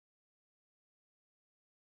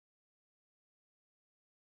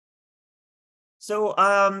So,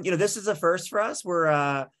 this is a first for us.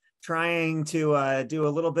 We're trying to do a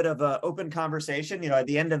little bit of an open conversation. At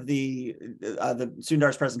the end of the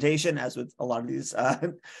Sundar's presentation, as with a lot of these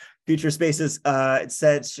future spaces, it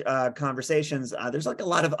said conversations. There's like a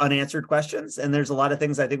lot of unanswered questions, and there's a lot of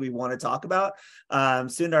things I think we want to talk about.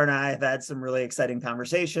 Sundar and I have had some really exciting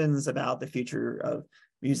conversations about the future of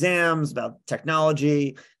museums, about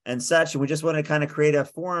technology and such, and we just want to kind of create a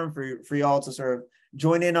forum for y'all to sort of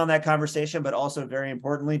join in on that conversation, but also very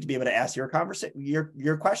importantly to be able to ask your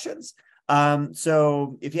questions.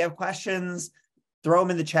 So if you have questions, throw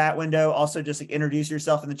them in the chat window. Also, just introduce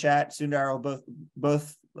yourself in the chat. Sundar will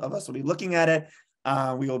both of us will be looking at it.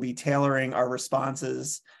 We will be tailoring our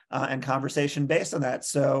responses and conversation based on that.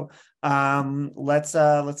 So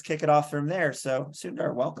let's kick it off from there. So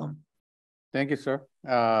Sundar, welcome. Thank you, sir.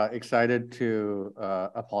 Excited to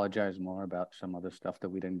apologize more about some other stuff that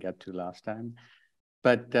we didn't get to last time.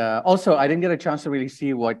 But also, I didn't get a chance to really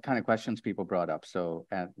see what kind of questions people brought up. So,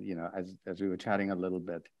 as we were chatting a little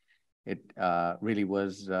bit, it really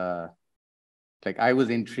was like I was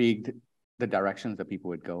intrigued the directions that people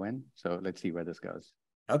would go in. So let's see where this goes.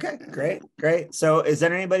 Okay, great. So is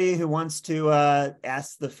there anybody who wants to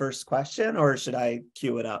ask the first question, or should I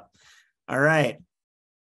queue it up? All right.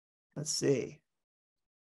 Let's see.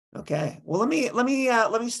 Okay. Well, let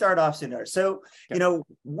me start off, Sundar. So,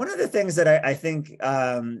 one of the things that I think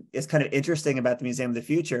is kind of interesting about the Museum of the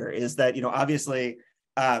Future is that, obviously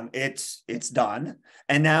it's done,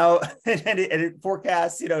 and now and it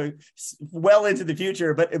forecasts, well into the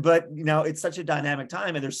future, but it's such a dynamic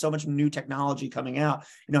time, and there's so much new technology coming out.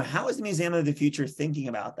 How is the Museum of the Future thinking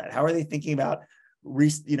about that? How are they thinking about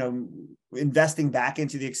investing back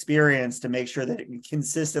into the experience to make sure that it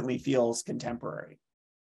consistently feels contemporary?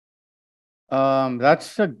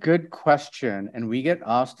 That's a good question, and we get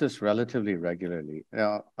asked this relatively regularly.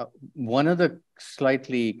 One of the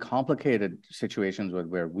slightly complicated situations with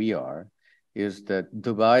where we are is that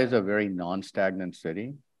Dubai is a very non-stagnant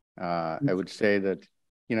city. I would say that,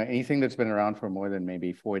 anything that's been around for more than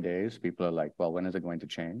maybe 4 days, people are like, well, when is it going to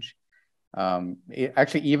change?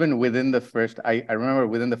 Actually, even within I remember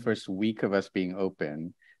within the first week of us being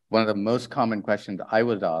open, one of the most common questions I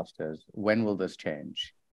was asked is, when will this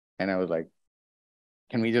change? And I was like,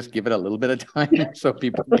 can we just give it a little bit of time so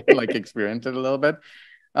people can experience it a little bit?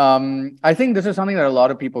 I think this is something that a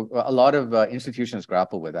lot of institutions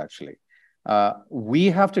grapple with, actually. We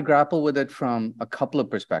have to grapple with it from a couple of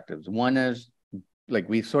perspectives. One is,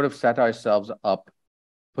 we sort of set ourselves up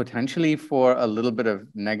potentially for a little bit of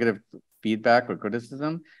negative feedback or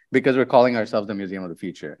criticism because we're calling ourselves the Museum of the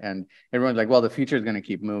Future. And everyone's like, well, the future is going to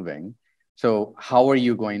keep moving. So how are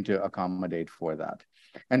you going to accommodate for that?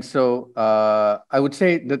 And so I would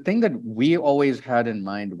say the thing that we always had in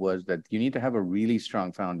mind was that you need to have a really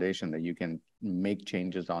strong foundation that you can make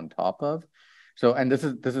changes on top of. So, and this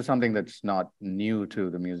is something that's not new to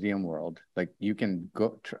the museum world. You can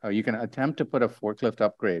attempt to put a forklift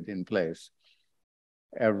upgrade in place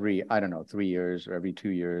every, 3 years or every 2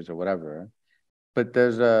 years or whatever. But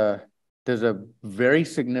there's a very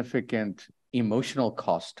significant emotional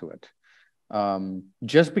cost to it.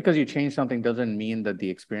 Just because you change something doesn't mean that the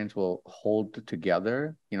experience will hold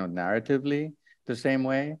together, narratively the same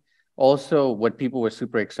way. Also, what people were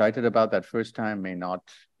super excited about that first time may not,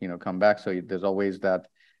 come back. So there's always that,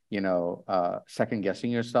 second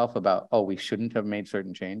guessing yourself about, oh, we shouldn't have made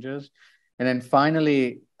certain changes. And then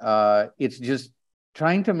finally, it's just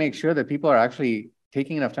trying to make sure that people are actually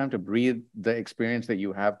taking enough time to breathe the experience that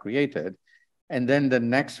you have created. And then the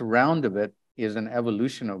next round of it is an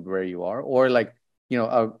evolution of where you are, or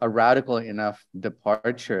a radical enough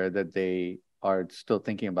departure that they are still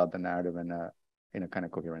thinking about the narrative in a kind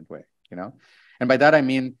of coherent way, And by that, I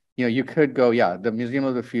mean, you could go, yeah, the Museum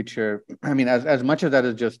of the Future, I mean, as much of that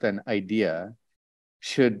is just an idea,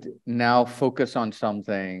 should now focus on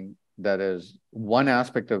something that is one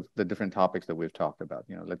aspect of the different topics that we've talked about.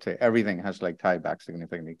 Let's say everything has to tie back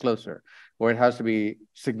significantly closer, or it has to be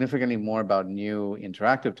significantly more about new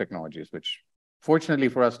interactive technologies, which fortunately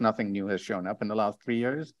for us, nothing new has shown up in the last 3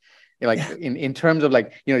 years. In terms of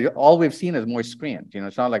all we've seen is more screens.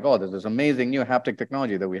 It's not like, oh, there's this amazing new haptic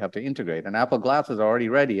technology that we have to integrate, and Apple Glass is already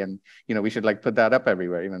ready, and we should put that up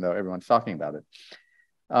everywhere, even though everyone's talking about it.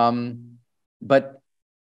 But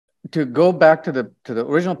to go back to the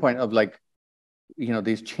original point of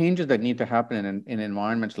these changes that need to happen in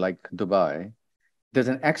environments like Dubai, there's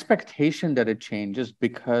an expectation that it changes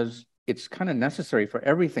because it's kind of necessary for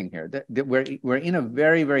everything here. That we're in a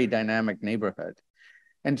very, very dynamic neighborhood.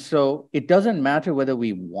 And so it doesn't matter whether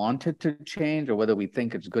we want it to change or whether we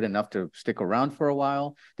think it's good enough to stick around for a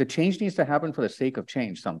while. The change needs to happen for the sake of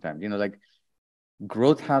change sometimes.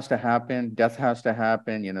 growth has to happen, death has to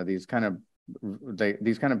happen, these kind of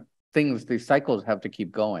things, these cycles have to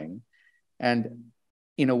keep going. And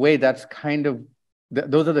in a way, that's kind of,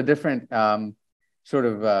 those are the different sort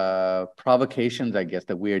of provocations, I guess,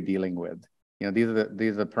 that we are dealing with. These are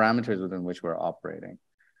the parameters within which we're operating.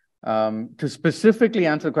 To specifically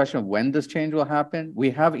answer the question of when this change will happen,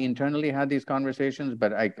 we have internally had these conversations,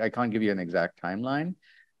 but I can't give you an exact timeline.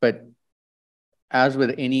 But as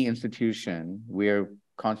with any institution, we're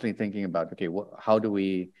constantly thinking about, okay, how do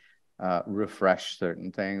we refresh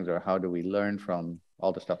certain things, or how do we learn from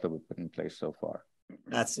all the stuff that we've put in place so far?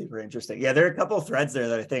 That's super interesting. Yeah, there are a couple of threads there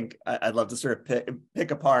that I think I'd love to sort of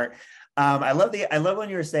pick apart. I love when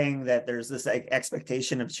you were saying that there's this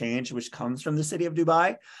expectation of change which comes from the city of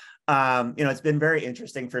Dubai. It's been very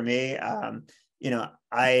interesting for me.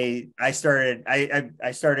 I started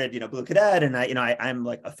Blue Cadet, and I'm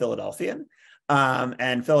like a Philadelphian.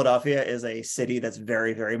 And Philadelphia is a city that's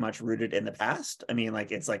very, very much rooted in the past. I mean,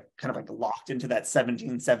 like, it's like kind of like locked into that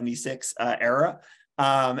 1776 era.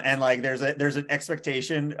 And like there's an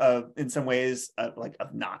expectation of, in some ways,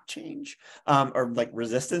 of not change, or like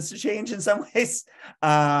resistance to change in some ways.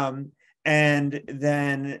 And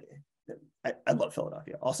then I love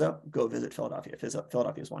Philadelphia. Also, go visit Philadelphia.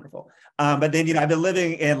 Philadelphia is wonderful. But then, I've been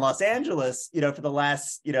living in Los Angeles, for the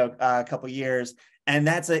last, couple of years. And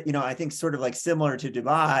that's I think sort of like similar to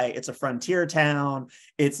Dubai. It's a frontier town.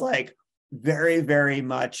 It's like very, very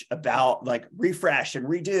much about like refresh and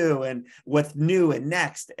redo and what's new and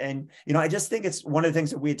next. And, I just think it's one of the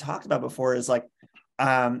things that we had talked about before is like,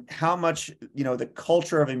 how much, the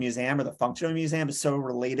culture of a museum or the function of a museum is so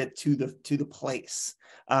related to the place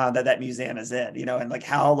that museum is in, and like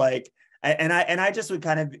how like, I just would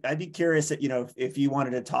I'd be curious that, if you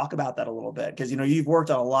wanted to talk about that a little bit, because, you've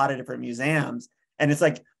worked on a lot of different museums, and it's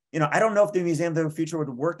like, I don't know if the Museum of the Future would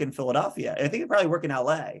work in Philadelphia. I think it'd probably work in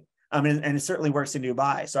LA. And it certainly works in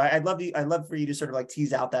Dubai. So I'd love for you to sort of like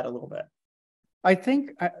tease out that a little bit. I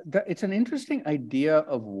think that it's an interesting idea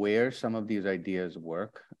of where some of these ideas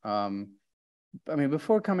work.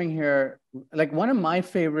 Before coming here, like one of my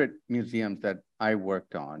favorite museums that I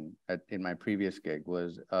worked on in my previous gig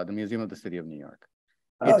was the Museum of the City of New York.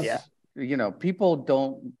 Oh, yeah. People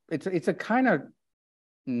don't, it's a kind of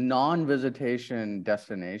non-visitation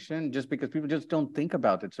destination, just because people just don't think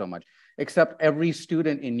about it so much, except every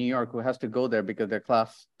student in New York who has to go there because their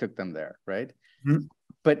class took them there, right? Mm-hmm.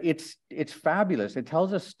 But it's fabulous. It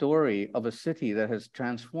tells a story of a city that has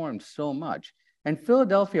transformed so much. And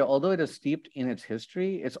Philadelphia, although it is steeped in its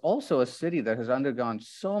history, it's also a city that has undergone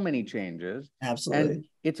so many changes. Absolutely. And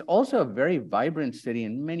it's also a very vibrant city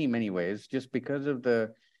in many, many ways, just because of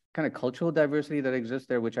the kind of cultural diversity that exists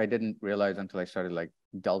there, which I didn't realize until I started like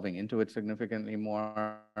delving into it significantly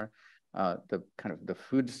more. The kind of the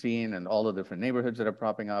food scene and all the different neighborhoods that are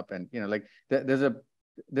propping up, and like there's a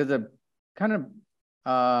kind of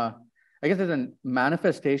I guess there's a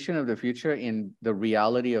manifestation of the future in the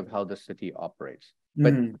reality of how the city operates.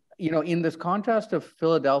 But in this contrast of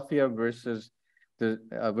Philadelphia versus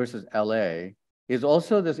LA is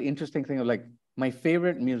also this interesting thing of like, my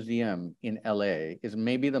favorite museum in LA is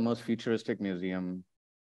maybe the most futuristic museum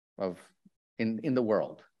in the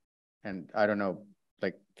world. And I don't know,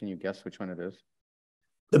 like, can you guess which one it is?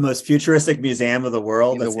 The most futuristic museum of the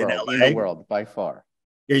world in the world, by far.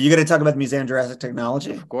 Are you going to talk about the Museum of Jurassic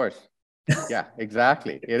Technology? Of course. Yeah,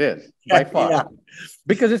 exactly. It is by far. Yeah.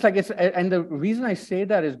 Because it's like, and the reason I say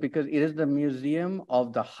that is because it is the museum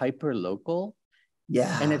of the hyper-local.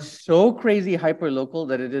 Yeah. And it's so crazy hyper-local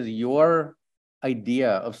that it is your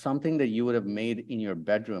idea of something that you would have made in your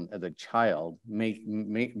bedroom as a child,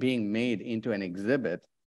 being made into an exhibit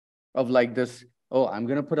of like this, oh, I'm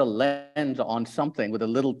going to put a lens on something with a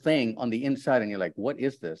little thing on the inside. And you're like, what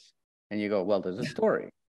is this? And you go, well, there's a story.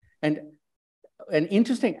 And an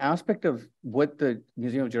interesting aspect of what the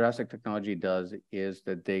Museum of Jurassic Technology does is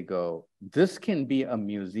that they go, this can be a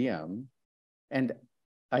museum. And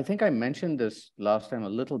I think I mentioned this last time a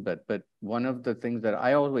little bit, but one of the things that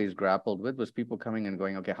I always grappled with was people coming and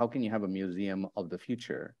going, okay, how can you have a museum of the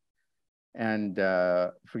future? And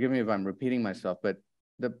forgive me if I'm repeating myself, but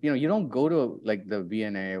you don't go to like the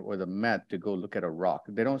V&A or the Met to go look at a rock.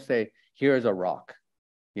 They don't say, here's a rock,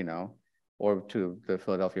 or to the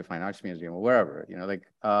Philadelphia Fine Arts Museum or wherever,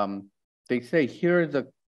 they say, here's a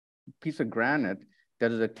piece of granite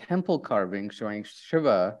that is a temple carving showing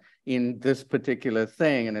Shiva in this particular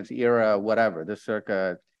thing and its era, whatever, the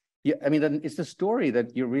circa. Yeah, I mean, it's the story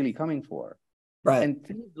that you're really coming for. Right. And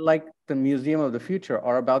things like the Museum of the Future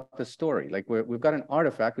are about the story. Like we've got an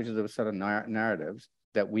artifact, which is a set of narratives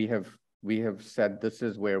that we have said, this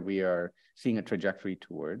is where we are seeing a trajectory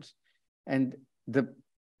towards. And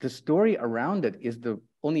the story around it is the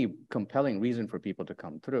only compelling reason for people to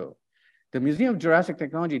come through. The Museum of Jurassic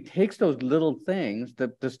Technology takes those little things,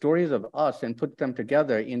 the stories of us, and puts them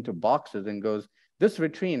together into boxes and goes, this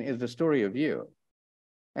vitrine is the story of you.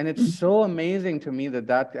 And it's so amazing to me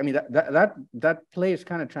that place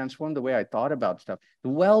kind of transformed the way I thought about stuff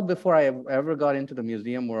well before I ever got into the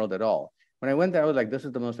museum world at all. When I went there, I was like, this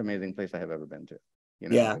is the most amazing place I have ever been to.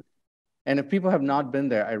 Yeah. And if people have not been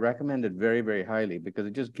there, I recommend it very, very highly, because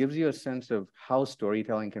it just gives you a sense of how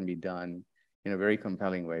storytelling can be done in a very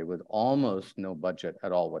compelling way with almost no budget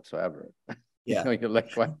at all whatsoever. Yeah. You're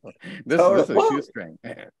like, wow, this is a shoestring.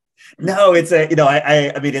 No, it's a,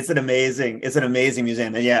 I mean, it's an amazing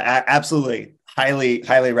museum. And yeah, absolutely.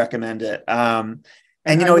 Highly recommend it. And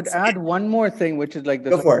I would add one more thing, which is like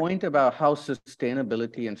this point about how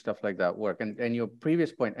sustainability and stuff like that work. And your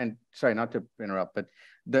previous point, and sorry, not to interrupt, but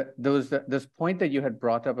there was this point that you had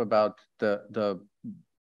brought up about the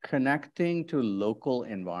connecting to local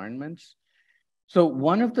environments. So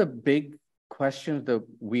one of the big questions that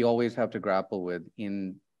we always have to grapple with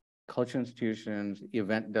in culture institutions,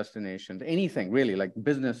 event destinations, anything really, like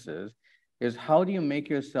businesses, is how do you make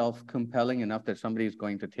yourself compelling enough that somebody is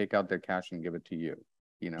going to take out their cash and give it to you?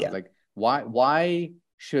 Like why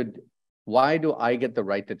do I get the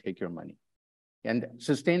right to take your money? And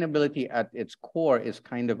sustainability at its core is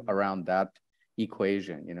kind of around that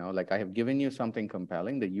equation, like I have given you something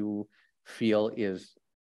compelling that you feel is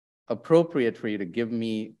appropriate for you to give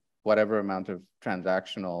me whatever amount of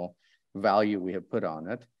transactional value we have put on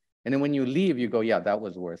it. And then when you leave, you go, yeah, that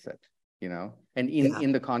was worth it, and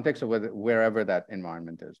in the context of wherever that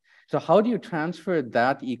environment is. So how do you transfer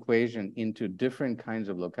that equation into different kinds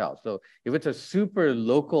of locales? So if it's a super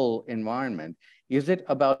local environment, is it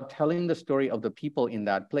about telling the story of the people in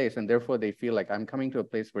that place, and therefore they feel like I'm coming to a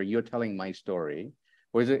place where you're telling my story?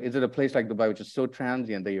 Or is it a place like Dubai, which is so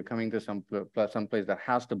transient that you're coming to some place that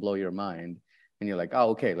has to blow your mind, and you're like, oh,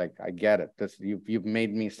 okay, like I get it. You've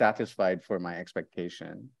made me satisfied for my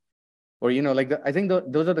expectation. Or I think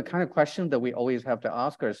those are the kind of questions that we always have to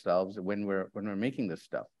ask ourselves when we're making this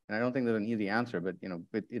stuff. And I don't think there's an easy answer, but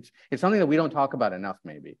it's something that we don't talk about enough,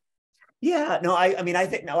 maybe. Yeah, no, I mean, I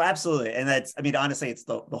think, no, absolutely. And that's, I mean, honestly, it's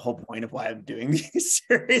the whole point of why I'm doing these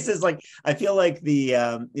series is like, I feel like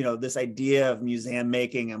the, this idea of museum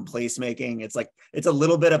making and place making, it's a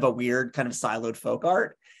little bit of a weird kind of siloed folk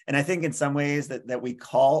art. And I think in some ways that we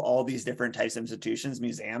call all these different types of institutions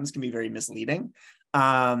museums can be very misleading.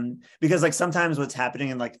 Because like sometimes what's happening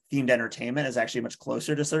in like themed entertainment is actually much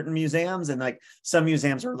closer to certain museums, and like some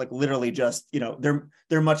museums are like literally just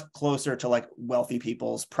they're much closer to like wealthy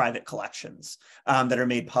people's private collections that are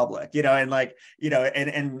made public, and like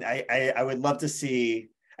and I would love to see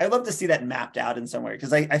that mapped out in some way,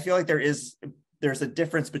 because I feel like there's a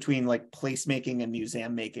difference between like placemaking and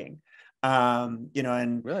museum making.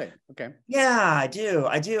 And really, okay, yeah, I do.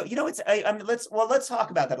 Let's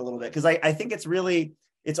talk about that a little bit, because I think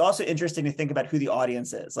it's also interesting to think about who the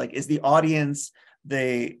audience is. Like, is the audience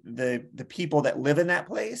the people that live in that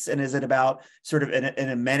place, and is it about sort of an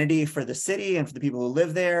amenity for the city and for the people who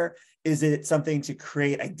live there? Is it something to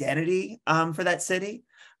create identity for that city,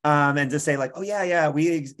 and to say like, oh yeah,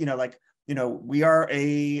 we we are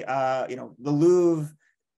the Louvre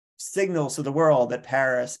signals to the world that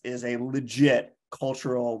Paris is a legit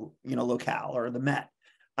cultural, locale, or the Met,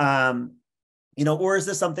 or is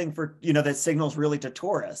this something for, that signals really to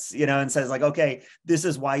tourists, and says like, okay, this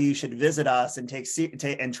is why you should visit us and take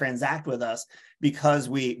and transact with us because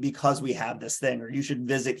we have this thing, or you should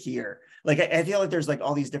visit here. Like, I feel like there's like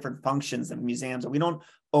all these different functions in museums that we don't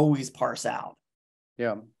always parse out.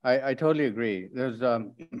 Yeah, I totally agree. There's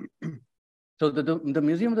so the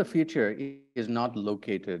Museum of the Future is not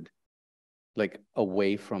located like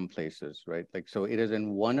away from places, right? Like, so it is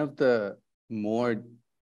in one of the more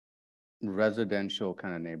residential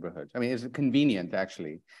kind of neighborhoods. I mean, it's convenient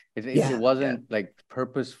actually. It wasn't like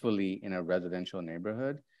purposefully in a residential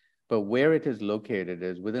neighborhood, but where it is located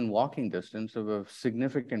is within walking distance of a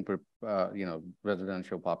significant,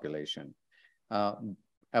 residential population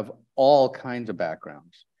of all kinds of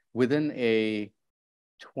backgrounds. Within a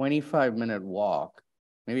 25-minute walk,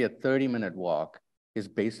 maybe a 30-minute walk, is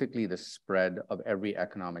basically the spread of every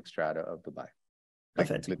economic strata of Dubai, like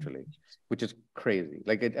literally, which is crazy.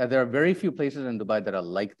 Like there are very few places in Dubai that are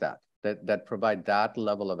like that provide that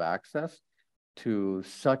level of access to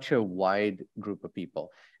such a wide group of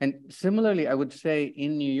people. And similarly, I would say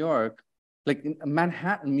in New York, like in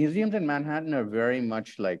Manhattan, museums in Manhattan are very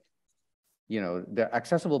much like, they're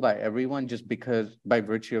accessible by everyone just because by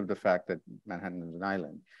virtue of the fact that Manhattan is an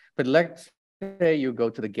island. But let's say you go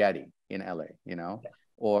to the Getty in LA,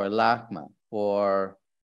 or LACMA, or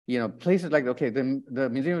places like, okay, the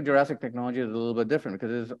Museum of Jurassic Technology is a little bit different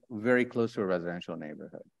because it's very close to a residential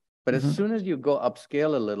neighborhood. But as soon as you go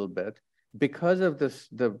upscale a little bit, because of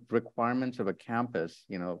the requirements of a campus,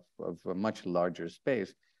 of a much larger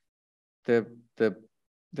space, there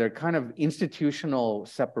are kind of institutional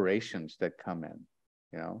separations that come in.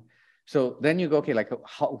 So then you go, okay, like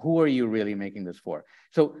who are you really making this for?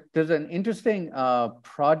 So there's an interesting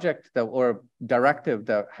project or directive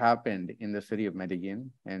that happened in the city of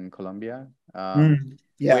Medellin in Colombia,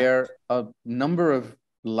 where a number of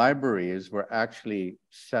libraries were actually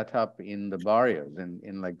set up in the barrios,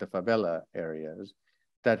 in like the favela areas,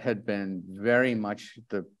 that had been very much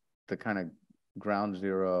the kind of ground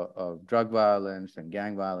zero of drug violence and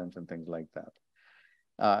gang violence and things like that.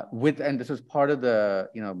 And this is part of the,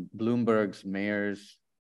 Bloomberg's Mayors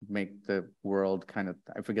Make the World kind of,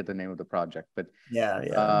 I forget the name of the project, but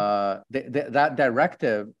that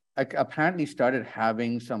directive apparently started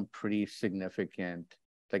having some pretty significant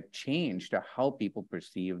change to how people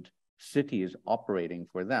perceived cities operating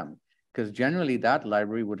for them. Because generally that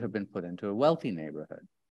library would have been put into a wealthy neighborhood.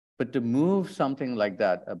 But to move something like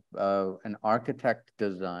that, an architect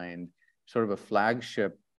designed sort of a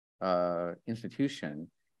flagship institution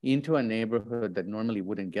into a neighborhood that normally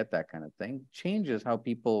wouldn't get that kind of thing, changes how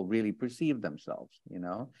people really perceive themselves,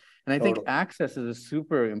 And I think access is a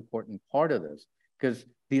super important part of this, because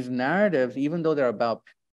these narratives, even though they're about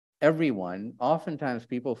everyone, oftentimes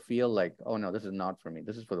people feel like, oh no, this is not for me.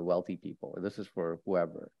 This is for the wealthy people, or this is for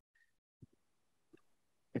whoever.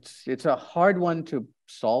 It's a hard one to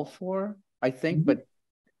solve for, I think, but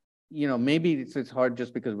maybe it's hard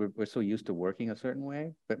just because we're so used to working a certain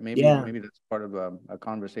way, but maybe that's part of a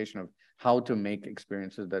conversation of how to make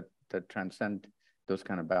experiences that transcend those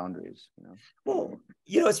kind of boundaries. Well,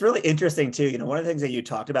 it's really interesting too. One of the things that you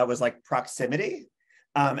talked about was like proximity.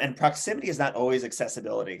 And proximity is not always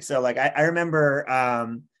accessibility. So like I remember,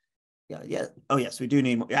 oh yes, we do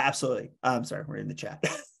need more. Yeah, absolutely. I'm sorry, we're in the chat.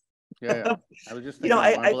 Yeah. I was just thinking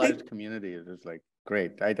marbleized community is just like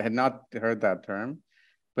great. I had not heard that term,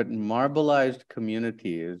 but marbleized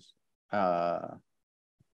communities. I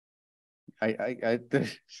think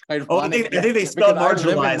they spelled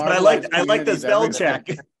marginalized, but I like the spell check.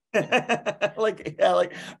 I like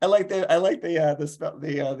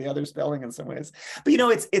the other spelling in some ways. But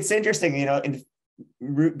it's interesting, in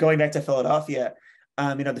going back to Philadelphia,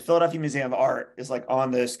 the Philadelphia Museum of Art is like on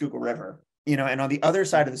the Schuylkill River, and on the other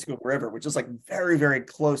side of the Schuylkill River, which is like very, very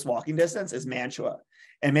close walking distance, is Mantua.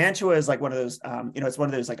 And Mantua is like one of those, it's one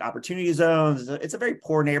of those like opportunity zones. It's a very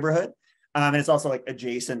poor neighborhood. And it's also like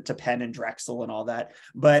adjacent to Penn and Drexel and all that.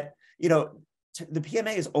 But, the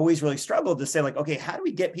PMA has always really struggled to say like, okay, how do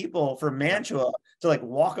we get people from Mantua to like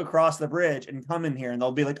walk across the bridge and come in here? And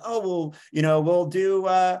they'll be like, oh, we'll do,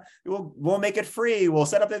 we'll make it free. We'll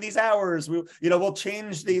set up at these hours. We'll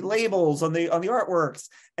change the labels on the artworks.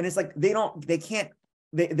 And it's like, they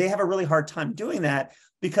have a really hard time doing that,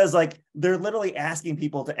 because like they're literally asking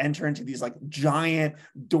people to enter into these like giant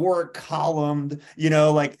Doric columned,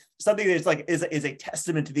 like something that's like is a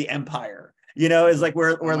testament to the empire, is like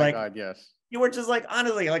we're like, God, yes. You were just like,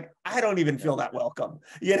 honestly, like, I don't even feel that welcome,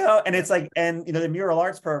 and it's like, and, the mural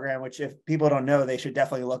arts program, which if people don't know, they should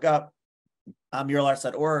definitely look up,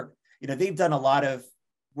 muralarts.org. They've done a lot of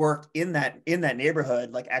work in that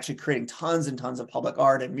neighborhood, like actually creating tons and tons of public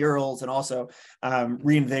art and murals, and also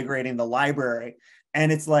reinvigorating the library.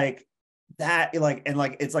 And it's like that, like, and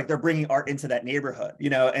like, it's like they're bringing art into that neighborhood,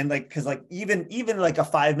 and like, because like even like a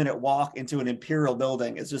 5-minute walk into an imperial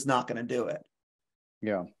building is just not going to do it.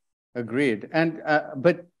 Yeah. Agreed. And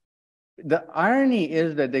but the irony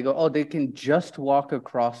is that they go, oh, they can just walk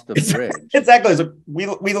across the bridge. Exactly. So we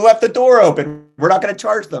left the door open. We're not going to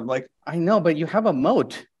charge them. Like, I know, but you have a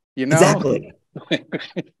moat, Exactly.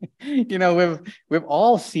 we've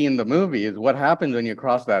all seen the movies. What happens when you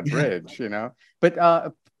cross that bridge?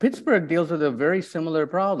 But Pittsburgh deals with a very similar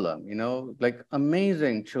problem. Like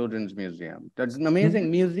amazing children's museum. There's amazing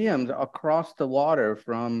museums across the water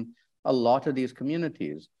from a lot of these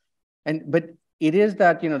communities. But it is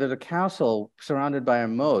that, there's a castle surrounded by a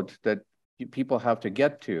moat that people have to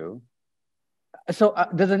get to. So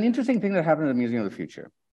there's an interesting thing that happened at the Museum of the Future.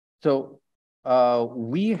 So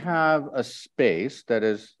we have a space that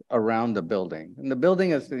is around the building. And the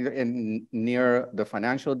building is near the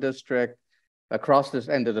financial district. Across this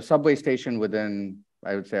end, there's a subway station within,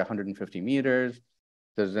 I would say, 150 meters.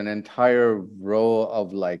 There's an entire row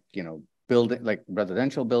of building, like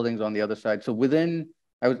residential buildings on the other side. So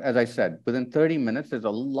as I said, within 30 minutes, there's a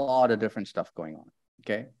lot of different stuff going on,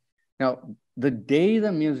 okay? Now, the day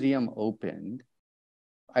the museum opened,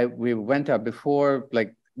 we went up before,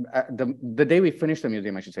 like the day we finished the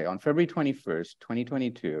museum, I should say, on February 21st,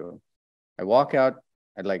 2022, I walk out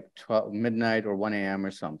at like 12 midnight or 1 a.m.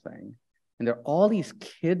 or something. And there are all these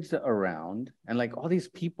kids around and like all these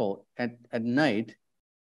people at night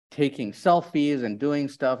taking selfies and doing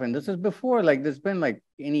stuff. And this is before like there's been like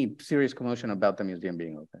any serious commotion about the museum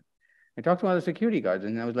being open. I talked to one of the security guards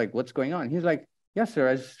and I was like, what's going on? He's like, yes, sir.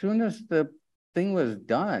 As soon as the thing was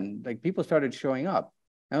done, like people started showing up.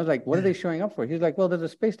 And I was like, what are they showing up for? He's like, well, there's a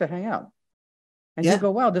space to hang out. And you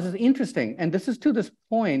go, wow, this is interesting. And this is to this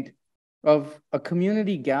point of a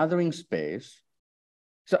community gathering space.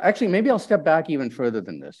 So actually, maybe I'll step back even further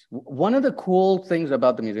than this. One of the cool things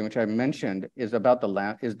about the museum, which I mentioned, is about the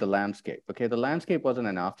landscape. Okay, the landscape wasn't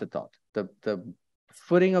an afterthought. The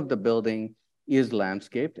footing of the building is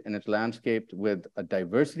landscaped, and it's landscaped with a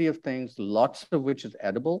diversity of things, lots of which is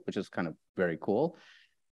edible, which is kind of very cool.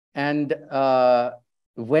 And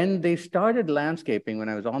when they started landscaping, when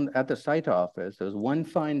I was at the site office, there was one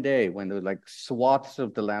fine day when there was like swaths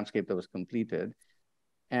of the landscape that was completed.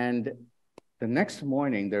 And the next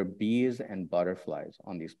morning, there are bees and butterflies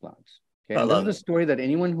on these plants. Okay, and this is a story that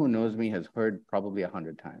anyone who knows me has heard probably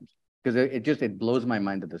 100 times because it blows my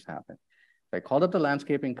mind that this happened. So I called up the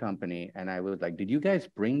landscaping company and I was like, did you guys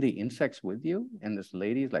bring the insects with you? And this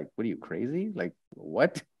lady's like, what are you, crazy? Like,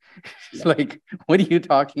 what? She's like, what are you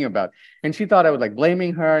talking about? And she thought I was like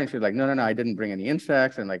blaming her. And she's like, no, I didn't bring any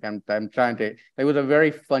insects. And like, I'm trying to, it was a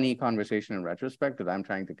very funny conversation in retrospect because I'm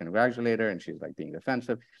trying to congratulate her and she's like being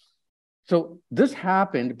defensive. So this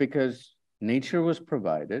happened because nature was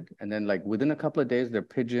provided. And then like within a couple of days, there are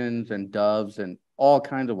pigeons and doves and all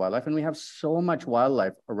kinds of wildlife. And we have so much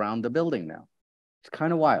wildlife around the building now. It's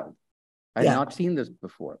kind of wild. I had not seen this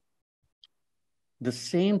before. The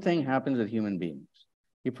same thing happens with human beings.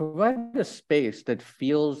 You provide a space that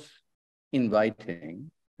feels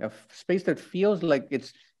inviting, a space that feels like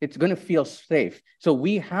it's going to feel safe. So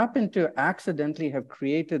we happen to accidentally have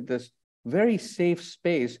created this very safe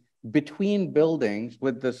space between buildings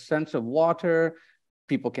with the sense of water.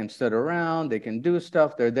 People can sit around, they can do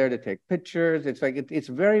stuff, they're there to take pictures. It's like, it's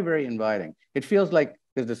very, very inviting. It feels like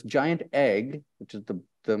there's this giant egg, which is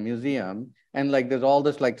the museum, and like there's all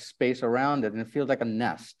this like space around it, and it feels like a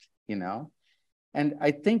nest, you know? And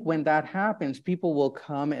I think when that happens, people will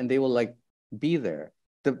come and they will like be there.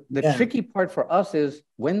 The tricky part for us is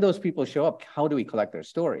when those people show up, how do we collect their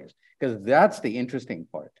stories? Because that's the interesting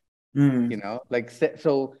part, you know? Like,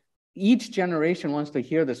 so each generation wants to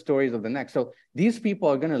hear the stories of the next. So these people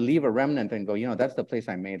are going to leave a remnant and go, you know, that's the place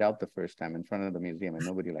I made out the first time in front of the museum, and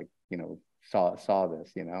nobody like, you know, saw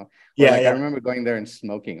this, you know? Or I remember going there and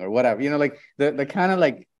smoking or whatever, you know, like the kind of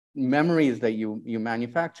like memories that you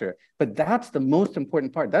manufacture. But that's the most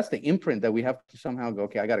important part. That's the imprint that we have to somehow go,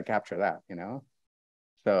 okay, I got to capture that, you know?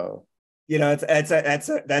 So, you know, that's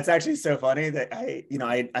actually so funny that I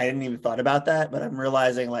hadn't even thought about that, but I'm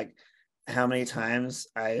realizing like how many times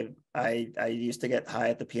I used to get high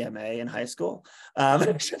at the PMA in high school.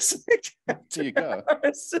 Just like, there you go. I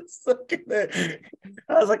was just looking at it.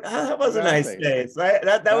 I was like, oh, that was a nice space.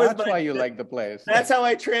 That's why you like the place. That's how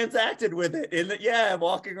I transacted with it. I'm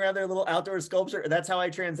walking around their little outdoor sculpture. That's how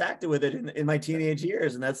I transacted with it in my teenage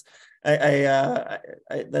years, and that's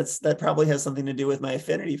that probably has something to do with my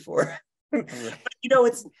affinity for it. You know,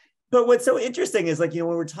 but what's so interesting is like, you know,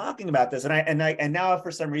 when we're talking about this, and now for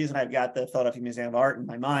some reason I've got the Philadelphia Museum of Art in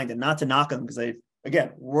my mind, and not to knock them because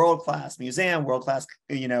again, world-class museum, world-class,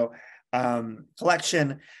 you know,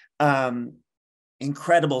 collection,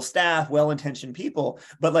 incredible staff, well-intentioned people.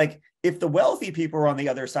 But like, if the wealthy people were on the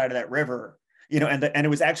other side of that river, you know, and it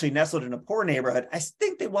was actually nestled in a poor neighborhood, I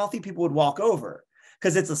think the wealthy people would walk over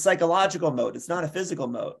because it's a psychological mode. It's not a physical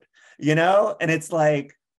mode, you know? And it's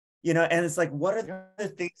like, you know, and it's like, what are the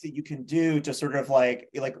things that you can do to sort of like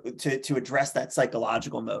to address that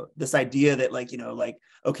psychological mode? This idea that like, you know, like,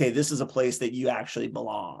 okay, this is a place that you actually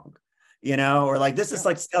belong, you know, or like, this is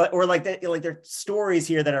like, or like that, like there are stories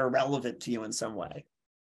here that are relevant to you in some way.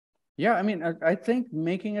 Yeah, I mean, I think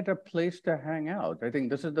making it a place to hang out, I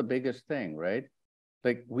think this is the biggest thing, right?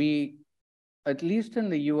 Like we, at least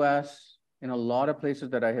in the US, in a lot of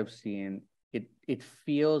places that I have seen, it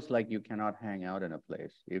feels like you cannot hang out in a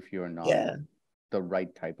place if you're not the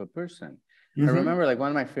right type of person. I remember like one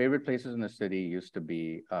of my favorite places in the city used to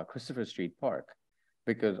be Christopher Street Park,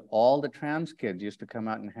 because all the trans kids used to come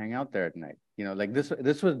out and hang out there at night. You know, like this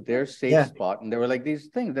was their safe spot. And there were like these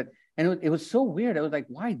things that, and it was so weird. I was like,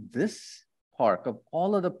 why this park of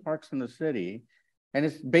all of the parks in the city? And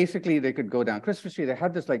it's basically, they could go down Christopher Street. They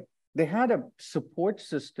had this like, they had a support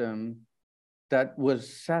system that was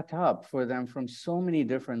set up for them from so many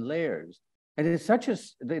different layers. And it's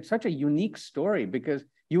such a unique story because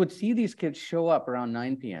you would see these kids show up around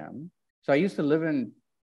 9 p.m. So I used to live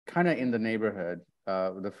kind of in the neighborhood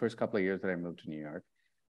the first couple of years that I moved to New York.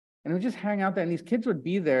 And we would just hang out there. And these kids would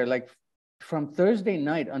be there like from Thursday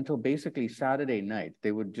night until basically Saturday night.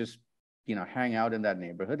 They would just, hang out in that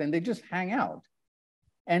neighborhood and they just hang out.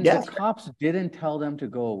 And the cops didn't tell them to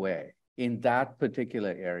go away in that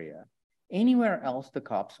particular area. Anywhere else, the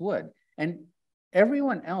cops would. And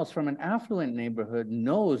everyone else from an affluent neighborhood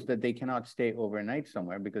knows that they cannot stay overnight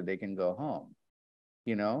somewhere because they can go home,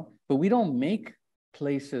 But we don't make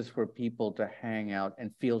places for people to hang out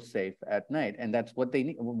and feel safe at night. And that's what they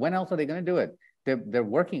need. When else are they going to do it? They're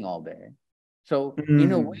working all day. So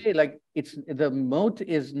in a way, like the moat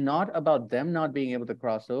is not about them not being able to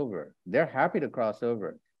cross over. They're happy to cross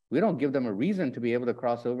over. We don't give them a reason to be able to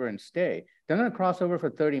cross over and stay. They're going to cross over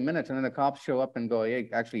for 30 minutes and then the cops show up and go, hey,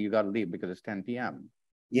 actually, you got to leave because it's 10 p.m.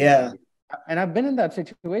 Yeah. And I've been in that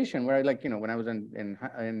situation where when I was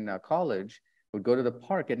in college, would go to the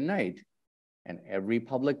park at night and every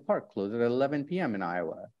public park closes at 11 p.m. in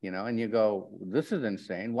Iowa, and you go, this is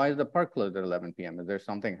insane. Why is the park closed at 11 p.m.? Is there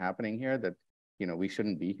something happening here that, we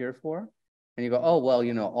shouldn't be here for? And you go, oh, well,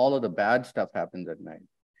 all of the bad stuff happens at night.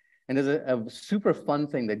 And there's a super fun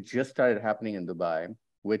thing that just started happening in Dubai,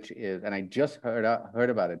 which is, and I just heard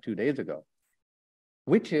about it 2 days ago,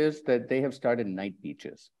 which is that they have started night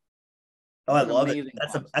beaches. Oh, I love it.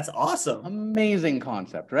 That's awesome. Amazing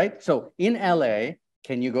concept, right? So in LA,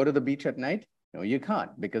 can you go to the beach at night? No, you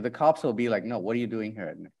can't, because the cops will be like, no, what are you doing here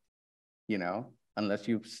at night? Unless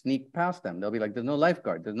you sneak past them. They'll be like, there's no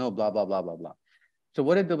lifeguard, there's no blah, blah, blah, blah, blah. So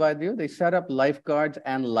what did Dubai do? They set up lifeguards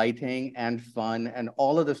and lighting and fun and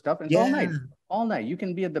all of the stuff. And it's all night. You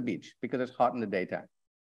can be at the beach because it's hot in the daytime.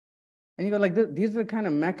 And you go like, these are the kind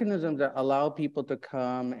of mechanisms that allow people to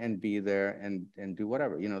come and be there and do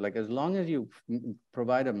whatever. Like as long as you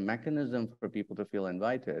provide a mechanism for people to feel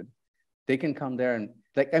invited, they can come there and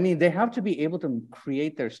they have to be able to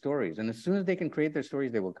create their stories. And as soon as they can create their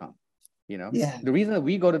stories, they will come. Yeah. The reason that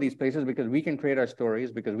we go to these places is because we can create our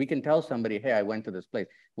stories, because we can tell somebody, hey, I went to this place.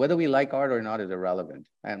 Whether we like art or not is irrelevant.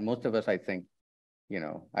 And most of us, I think,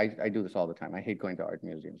 I do this all the time. I hate going to art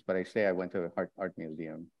museums, but I say I went to an art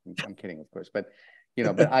museum. I'm kidding, of course. But,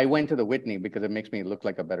 but I went to the Whitney because it makes me look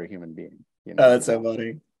like a better human being. Oh, that's so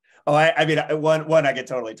funny. Oh, I mean, one I could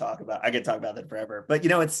totally talk about. I could talk about that forever. But,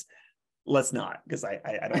 let's not, because I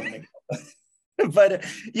don't think. But, I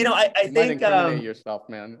think. Might incriminate yourself,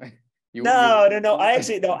 man. No. I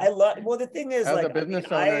actually, no, I love, well, the thing is, as a business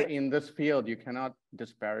owner in this field, you cannot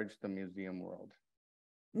disparage the museum world.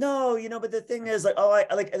 No, but the thing is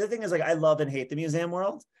I love and hate the museum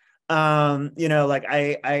world. I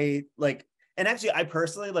and actually I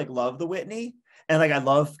personally love the Whitney and I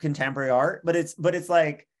love contemporary art, but it's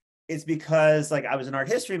because I was an art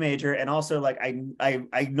history major and also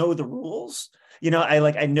I know the rules,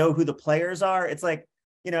 I know who the players are. It's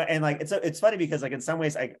it's funny because in some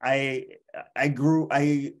ways I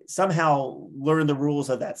somehow learned the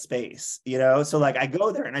rules of that space, so I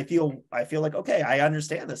go there and I feel like, okay, I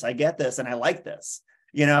understand this, I get this, and I like this,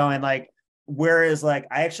 and whereas I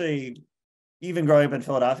actually, even growing up in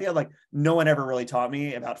Philadelphia, no one ever really taught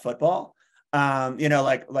me about football. I'm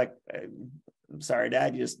sorry,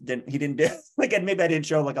 Dad, he didn't do and maybe I didn't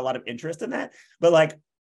show a lot of interest in that, but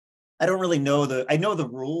I don't really know I know the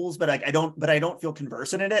rules, but I don't feel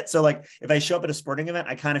conversant in it. So if I show up at a sporting event,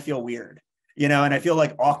 I kind of feel weird, and I feel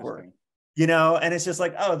awkward, and it's just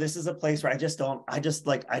oh, this is a place where I just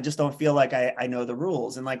don't feel like I know the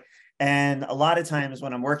rules. And a lot of times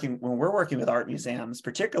when we're working with art museums,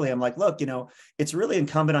 particularly, I'm look, it's really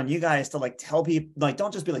incumbent on you guys to tell people,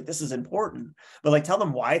 don't just be this is important, but tell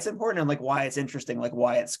them why it's important and why it's interesting,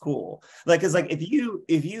 why it's cool. Because if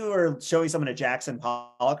you are showing someone a Jackson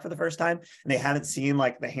Pollock for the first time and they haven't seen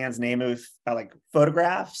the Hans Nemeth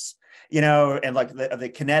photographs, and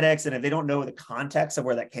the kinetics, and if they don't know the context of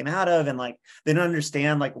where that came out of, and they don't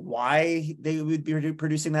understand why they would be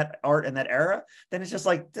producing that art in that era, then it's just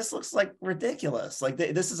this looks ridiculous.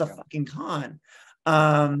 This is a fucking con.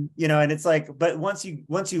 And it's but once you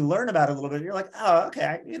learn about it a little bit, you're oh,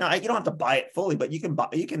 okay, you don't have to buy it fully, but you can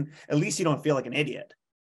at least you don't feel like an idiot.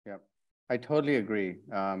 Yeah, I totally agree.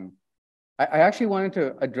 I actually wanted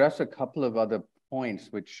to address a couple of other points,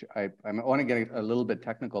 which I want to get a little bit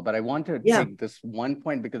technical, but I want to take this one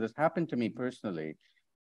point because this happened to me personally.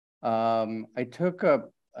 I took a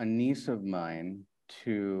niece of mine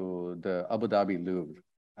to the Abu Dhabi Louvre,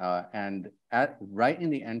 and right in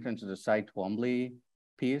the entrance is a Cy Twombly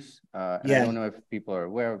piece. And I don't know if people are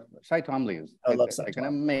aware of Cy Twombly is an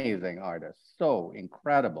amazing artist, so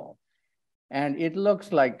incredible. And it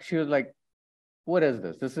looks like she was what is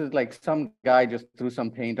this? This is like some guy just threw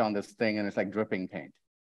some paint on this thing and it's like dripping paint.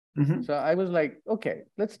 Mm-hmm. So I was like, okay,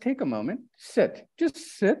 let's take a moment, just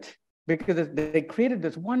sit, because they created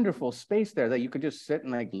this wonderful space there that you could just sit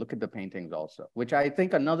and like look at the paintings also, which I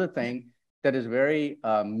think another thing that is very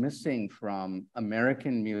missing from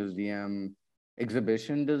American museum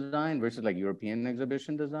exhibition design versus like European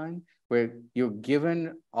exhibition design, where you're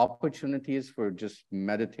given opportunities for just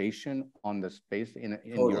meditation on the space in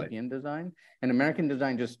Totally. European design. And American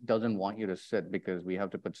design just doesn't want you to sit because we have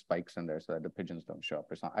to put spikes in there so that the pigeons don't show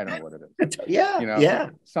up or something. I don't know what it is. Yeah, You know, yeah,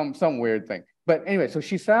 some weird thing. But anyway, so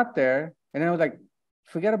she sat there and I was like,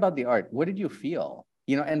 forget about the art. What did you feel?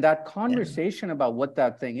 You know, and that conversation about what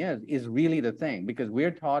that thing is really the thing, because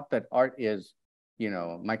we're taught that art is, you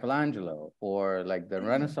know, Michelangelo or like the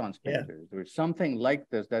Renaissance painters or something like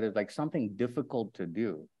this, that is like something difficult to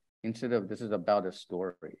do, instead of this is about a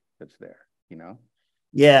story that's there, you know?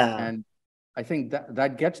 yeah. And I think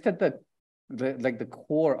that gets at the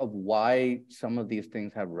core of why some of these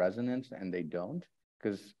things have resonance and they don't,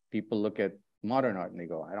 because people look at modern art and they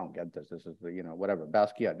go, I don't get this. This is the, you know, whatever,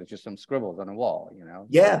 Basquiat, it's just some scribbles on a wall, you know?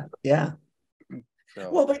 Yeah, yeah. So,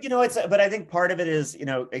 Well, but you know, but I think part of it is, you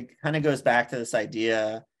know, it kind of goes back to this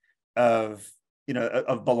idea of, you know,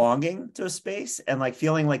 of belonging to a space and like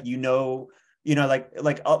feeling like, like you know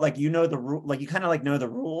the rule, like you kind of like know the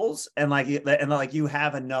rules, and like you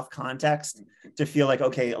have enough context to feel like,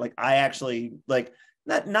 okay, like I actually like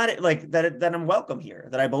not like that I'm welcome here,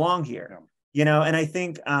 that I belong here, yeah. you know. And I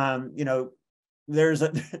think you know, there's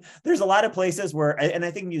a there's a lot of places where, and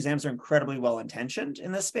I think museums are incredibly well intentioned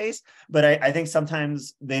in this space, but I think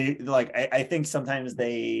sometimes they like I think sometimes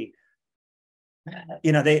they,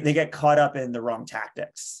 you know, they get caught up in the wrong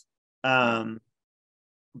tactics.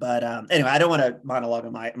 But anyway, I don't want to monologue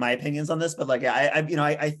on my opinions on this, but like I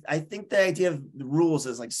think the idea of the rules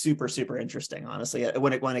is like super interesting, honestly,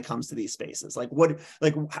 when it comes to these spaces. Like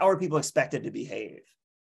how are people expected to behave?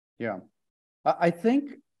 Yeah, I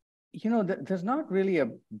think, you know, there's not really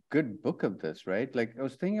a good book of this, right? Like I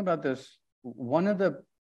was thinking about this. One of the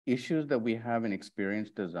issues that we have in experience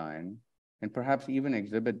design and perhaps even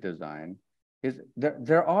exhibit design is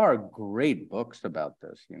there are great books about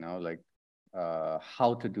this, you know, like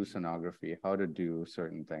how to do scenography, how to do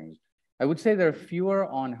certain things. I would say there are fewer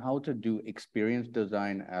on how to do experience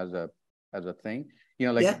design as a thing. You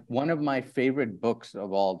know, like one of my favorite books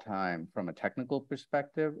of all time from a technical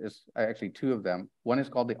perspective is actually two of them. One is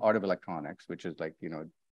called The Art of Electronics, which is like, you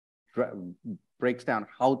know, breaks down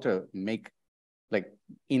how to make like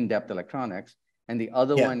in-depth electronics. And the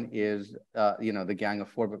other one is, you know, The Gang of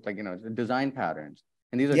Four, but like, you know, design patterns.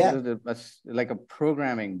 And these are like a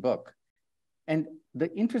programming book. And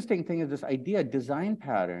the interesting thing is this idea, design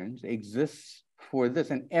patterns exists for this.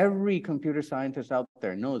 And every computer scientist out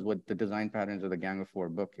there knows what the design patterns of the Gang of Four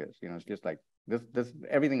book is. You know, it's just like this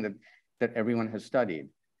everything that everyone has studied.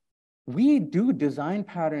 We do design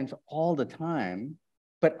patterns all the time,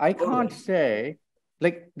 but I can't say,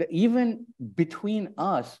 like, even between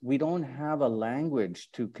us, we don't have a language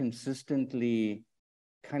to consistently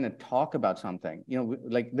kind of talk about something. You know,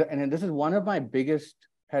 like, and this is one of my biggest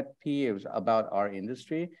pet peeves about our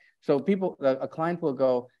industry. So a client will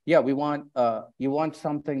go, yeah, you want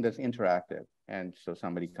something that's interactive. And so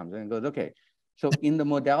somebody comes in and goes, okay, so in the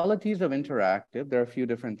modalities of interactive, there are a few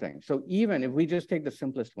different things. So even if we just take the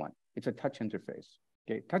simplest one, it's a touch interface,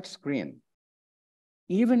 okay, touch screen.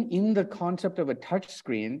 Even in the concept of a touch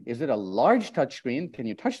screen, is it a large touch screen? Can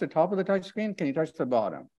you touch the top of the touch screen? Can you touch the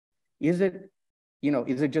bottom? Is it, you know,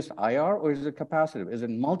 is it just IR or is it capacitive? Is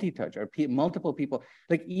it multi-touch or multiple people?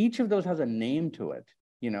 Like each of those has a name to it,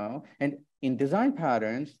 you know? And in design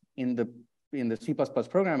patterns, in the C++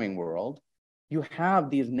 programming world, you have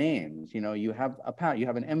these names, you know, you have a pattern, you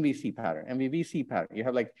have an MVC pattern, MVVC pattern, you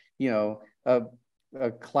have like, you know,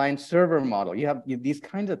 a client server model. You have these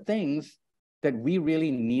kinds of things that we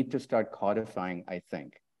really need to start codifying, I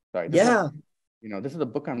think. Sorry, you know, this is a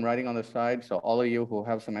book I'm writing on the side. So all of you who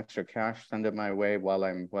have some extra cash, send it my way while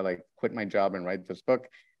I quit my job and write this book.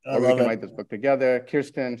 Or we can write this book together.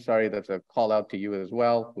 Kirsten, sorry, that's a call out to you as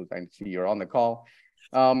well, who I see you're on the call.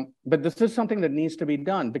 But this is something that needs to be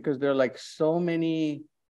done because there are like so many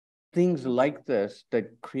things like this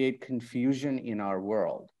that create confusion in our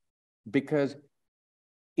world. Because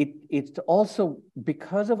it's also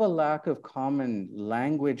because of a lack of common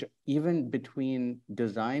language, even between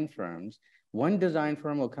design firms. One design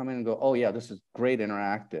firm will come in and go, oh yeah, this is great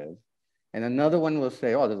interactive. And another one will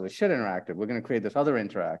say, oh, this is a shit interactive. We're going to create this other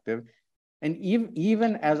interactive. And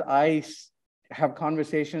even as I have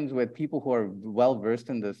conversations with people who are well-versed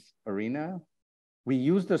in this arena, We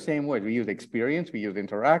use the same word. We use experience, we use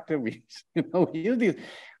interactive, we use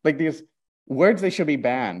these words, they should be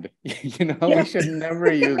banned. We should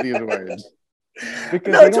never use these words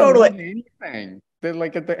because No, they don't totally. mean anything. They're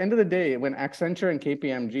like, at the end of the day, when Accenture and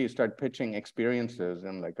KPMG start pitching experiences,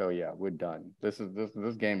 I'm like, oh yeah, we're done. This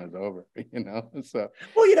game is over, So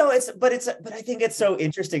Well, but I think it's so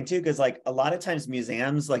interesting too, because like a lot of times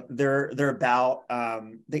museums, like they're about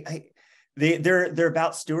they're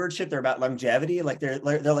about stewardship, they're about longevity. Like they're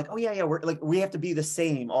like, oh yeah, we're like, we have to be the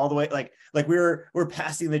same all the way, like we're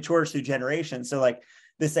passing the torch through generations. So like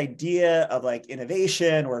this idea of like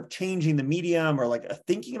innovation or changing the medium or like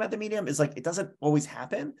thinking about the medium is like, it doesn't always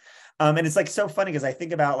happen. And it's like so funny because I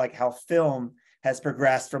think about like how film has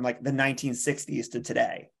progressed from like the 1960s to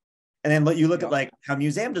today. And then you look at like how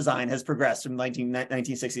museum design has progressed from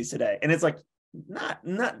 1960s today. And it's like, not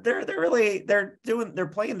they're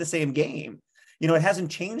playing the same game. It hasn't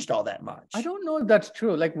changed all that much. I don't know if that's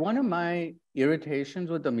true. Like, one of my irritations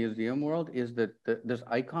with the museum world is that this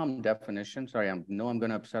ICOM definition. Sorry, I'm going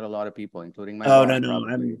to upset a lot of people, including my boss.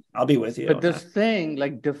 No, I'll be with you. But this thing,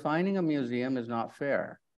 like defining a museum, is not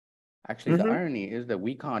fair. Actually, the irony is that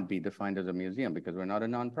we can't be defined as a museum because we're not a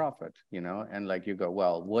nonprofit, And like you go,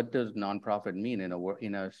 well, what does nonprofit mean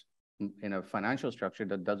in a financial structure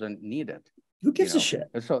that doesn't need it? Who gives a shit?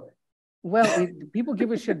 So, well, people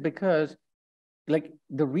give a shit because, like,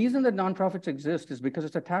 the reason that nonprofits exist is because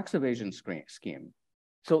it's a tax evasion scheme.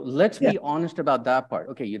 So let's be honest about that part.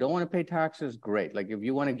 Okay, you don't want to pay taxes, great. Like, if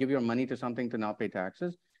you want to give your money to something to not pay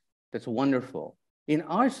taxes, that's wonderful. In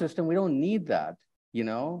our system, we don't need that.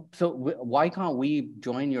 So why can't we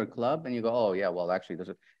join your club? And you go, oh yeah, well, actually,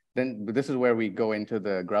 this is where we go into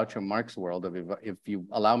the Groucho Marx world of, if you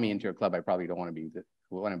allow me into your club, I probably don't want to be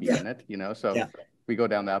in it. So we go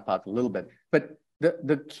down that path a little bit. But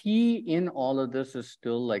the key in all of this is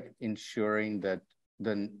still like ensuring that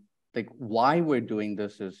why we're doing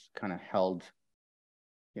this is kind of held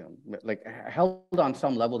on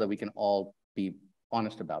some level that we can all be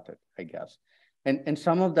honest about it, I guess. And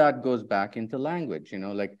some of that goes back into language,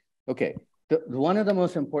 like, okay, one of the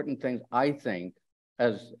most important things I think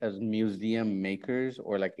as museum makers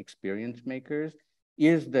or like experience makers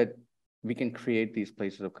is that we can create these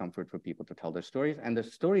places of comfort for people to tell their stories, and the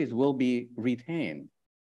stories will be retained,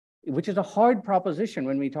 which is a hard proposition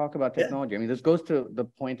when we talk about technology. I mean, this goes to the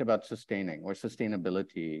point about sustaining or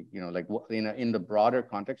sustainability, like in the broader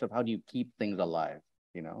context of how do you keep things alive,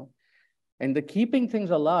 and the keeping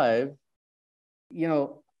things alive,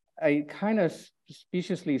 I kind of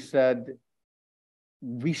speciously said,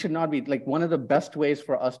 we should not be, like, one of the best ways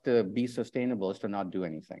for us to be sustainable is to not do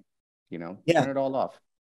anything, turn it all off,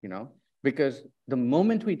 because the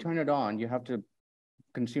moment we turn it on, you have to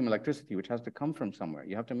consume electricity, which has to come from somewhere.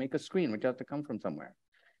 You have to make a screen, which has to come from somewhere.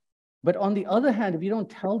 But on the other hand, if you don't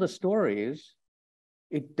tell the stories,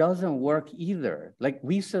 it doesn't work either. Like,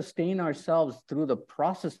 we sustain ourselves through the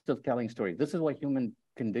process of telling stories. This is what human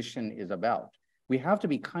condition is about. We have to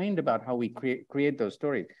be kind about how we create those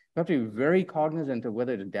stories. We have to be very cognizant of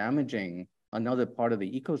whether it's damaging another part of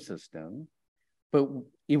the ecosystem. But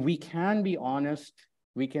if we can be honest,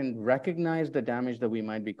 we can recognize the damage that we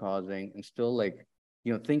might be causing and still, like,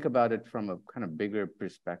 think about it from a kind of bigger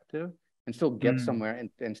perspective and still get somewhere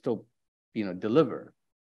and still, deliver.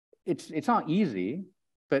 It's not easy,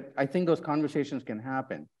 but I think those conversations can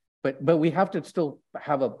happen. But we have to still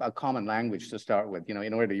have a common language to start with,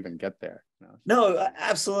 in order to even get there. No,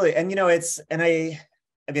 absolutely. And,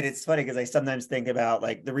 I mean, it's funny because I sometimes think about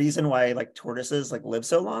like the reason why like tortoises like live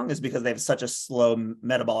so long is because they have such a slow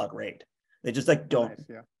metabolic rate. They just like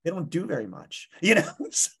they don't do very much,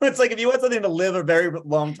 So it's like, if you want something to live a very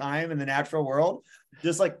long time in the natural world,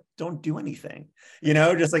 just like don't do anything,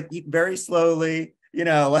 just like eat very slowly,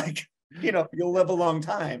 you'll live a long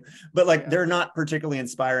time, but like they're not particularly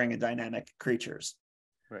inspiring and dynamic creatures.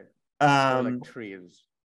 Right. Like trees.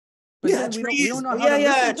 But trees. We don't know how to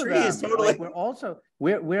listen to trees, them. totally. Like,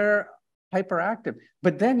 we're hyperactive.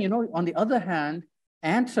 But then, on the other hand,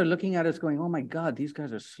 ants are looking at us going, oh my God, these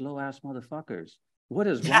guys are slow ass motherfuckers. What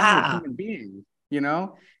is wrong with human beings?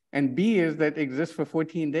 And bees that exist for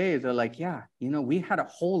 14 days are like, we had a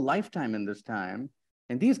whole lifetime in this time.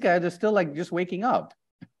 And these guys are still like just waking up.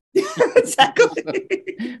 Exactly.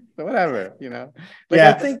 So whatever,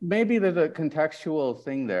 I think maybe there's a contextual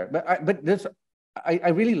thing there, but this, I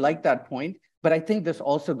really like that point, but I think this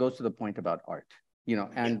also goes to the point about art,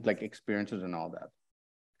 and like experiences and all that.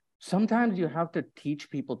 Sometimes you have to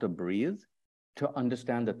teach people to breathe to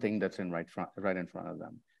understand the thing that's right in front of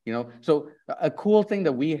them. So a cool thing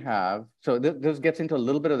that we have, so this gets into a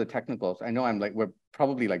little bit of the technicals. I know we're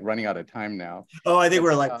probably like running out of time now. Oh, I think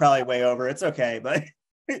we're like probably way over. It's okay, but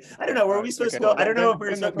I don't know. Were we supposed to go? I don't know if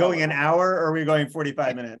we're going an hour or are we going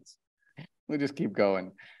 45 minutes? We'll just keep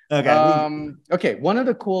going. Okay. Okay. One of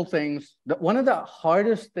the cool things, one of the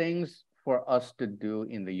hardest things for us to do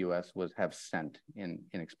in the US was have scent in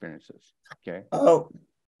experiences. Okay. Oh,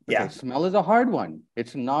 yeah. Okay. Smell is a hard one.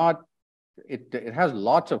 It's not, it has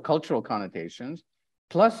lots of cultural connotations.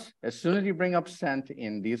 Plus, as soon as you bring up scent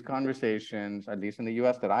in these conversations, at least in the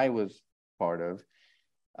US that I was part of,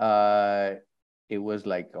 it was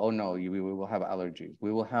like, oh no, we will have allergies.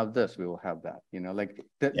 We will have this, we will have that.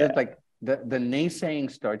 There's like the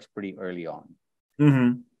naysaying starts pretty early on.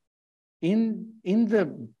 Mm-hmm. In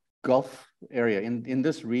the Gulf area, in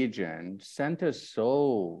this region, scent is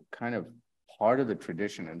so kind of part of the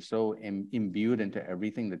tradition and so imbued into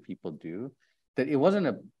everything that people do that it wasn't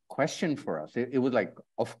a question for us. It was like,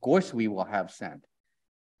 of course we will have scent.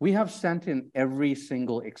 We have scent in every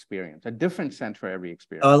single experience, a different scent for every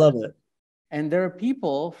experience. Oh, I love it. And there are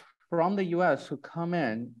people from the US who come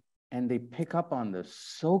in and they pick up on this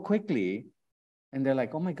so quickly. And they're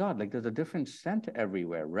like, oh my God, like there's a different scent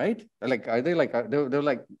everywhere, right? Like, are they like, they're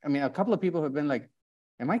like, I mean, a couple of people have been like,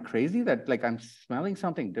 am I crazy that like I'm smelling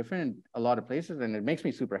something different in a lot of places? And it makes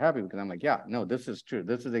me super happy because I'm like, yeah, no, this is true.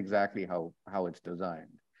 This is exactly how it's designed.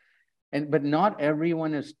 But not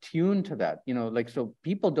everyone is tuned to that, so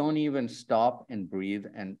people don't even stop and breathe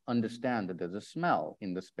and understand that there's a smell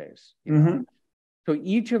in the space, So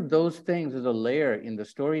each of those things is a layer in the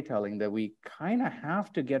storytelling that we kind of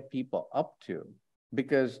have to get people up to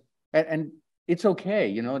because, and it's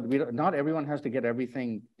okay, not everyone has to get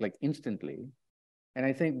everything like instantly. And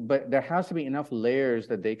I think, but there has to be enough layers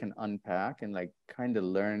that they can unpack and like kind of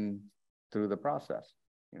learn through the process,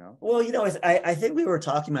 Well, I think we were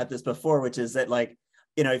talking about this before, which is that like,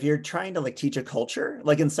 if you're trying to like teach a culture,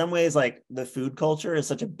 like in some ways, like the food culture is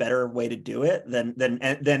such a better way to do it than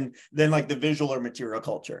like the visual or material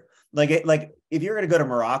culture. Like if you're going to go to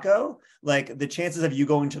Morocco, like the chances of you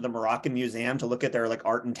going to the Moroccan museum to look at their like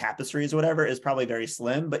art and tapestries or whatever is probably very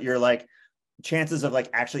slim, but you're like chances of like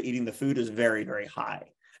actually eating the food is very, very high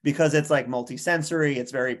because it's like multi-sensory,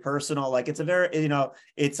 it's very personal. Like it's a very,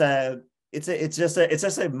 it's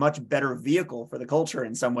just a much better vehicle for the culture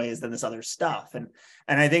in some ways than this other stuff. And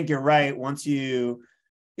I think you're right. Once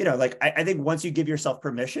I think once you give yourself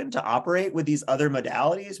permission to operate with these other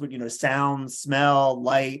modalities, with, sound, smell,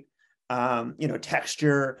 light,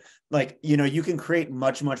 texture, like, you can create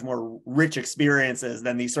much, much more rich experiences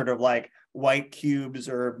than these sort of like white cubes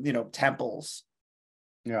or, temples.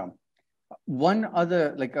 Yeah. One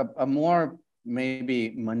other, like a more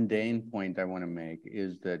maybe mundane point I want to make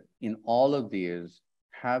is that in all of these,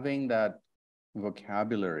 having that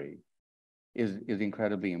vocabulary is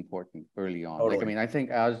incredibly important early on. Totally. Like, I mean, I think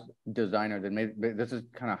as designers, and maybe this is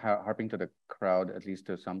kind of harping to the crowd, at least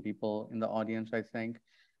to some people in the audience, I think,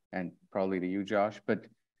 and probably to you, Josh, but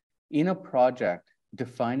in a project,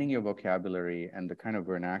 defining your vocabulary and the kind of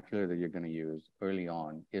vernacular that you're going to use early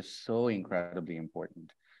on is so incredibly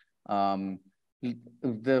important.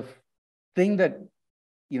 The thing that,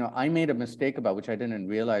 I made a mistake about, which I didn't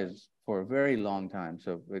realize for a very long time.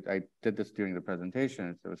 So I did this during the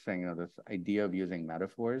presentation. So I was saying, this idea of using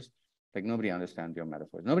metaphors, like nobody understands your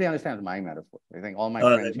metaphors. Nobody understands my metaphors. I think all my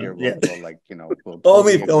friends here will like, will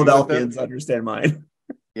only Philadelphians understand mine.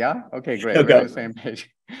 Yeah. Okay, great. Okay. We're on the same page.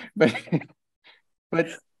 But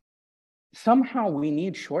somehow we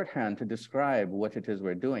need shorthand to describe what it is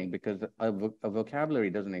we're doing because a vocabulary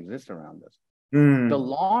doesn't exist around us. The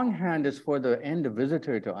longhand is for the end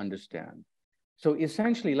visitor to understand. So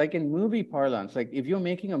essentially, like in movie parlance, like if you're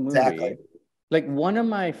making a movie, like one of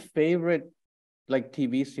my favorite like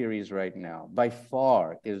TV series right now by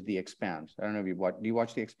far is The Expanse. I don't know if do you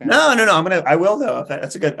watch The Expanse? No. I will though.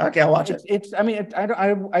 That's a good, okay, I'll watch it.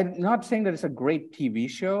 I'm not saying that it's a great TV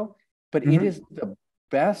show, but it is the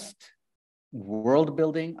best world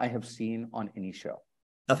building I have seen on any show.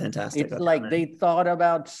 Oh, fantastic. It's like they thought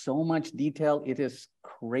about so much detail. It is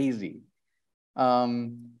crazy.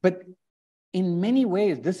 But in many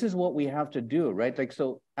ways, this is what we have to do, right? Like,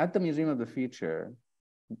 so at the Museum of the Future,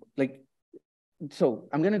 like, so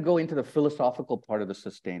I'm going to go into the philosophical part of the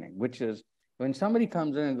sustaining, which is when somebody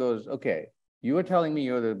comes in and goes, okay, you were telling me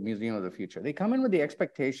you're the Museum of the Future. They come in with the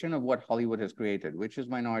expectation of what Hollywood has created, which is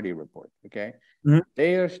Minority Report, okay?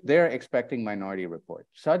 They're expecting Minority Report.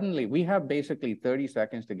 Suddenly, we have basically 30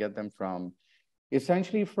 seconds to get them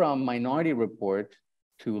essentially from Minority Report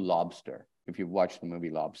to Lobster, if you've watched the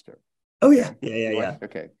movie Lobster. Oh, yeah. Yeah.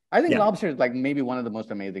 Okay. I think Lobster is like maybe one of the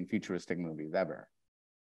most amazing futuristic movies ever.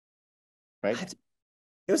 right?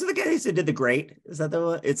 It was the guys who did The Great. Is that the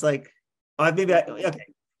one? It's like, okay.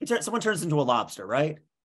 Someone turns into a lobster, right?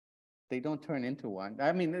 They don't turn into one.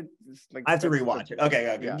 I mean, it's like I have to rewatch it.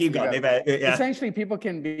 Okay, yeah, keep going. Maybe, yeah. Essentially, people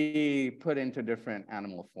can be put into different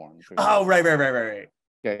animal forms. Oh, right.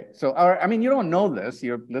 Okay, so I mean, you don't know this.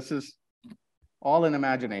 This is all in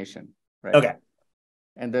imagination, right? Okay.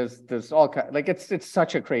 And there's all kind, like it's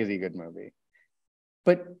such a crazy good movie.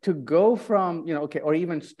 But to go from, okay, or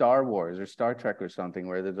even Star Wars or Star Trek or something,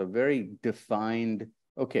 where there's a very defined,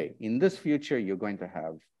 okay, in this future, you're going to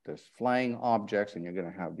have this flying objects and you're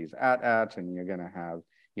going to have these AT-ATs and you're going to have,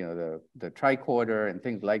 the tricorder and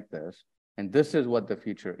things like this. And this is what the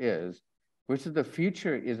future is, versus the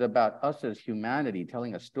future is about us as humanity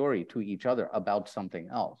telling a story to each other about something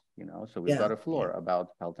else, So we've got a floor about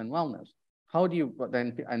health and wellness. How do you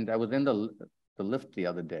then, and I was in the lift the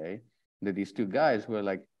other day, these two guys who were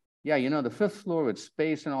like, yeah, the fifth floor with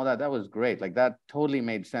space and all that, that was great. Like that totally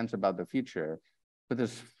made sense about the future. But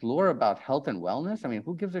this floor about health and wellness, I mean,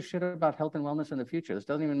 who gives a shit about health and wellness in the future? This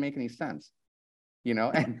doesn't even make any sense,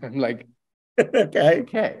 And I'm like,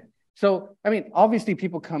 okay. So, I mean, obviously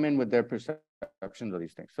people come in with their perceptions of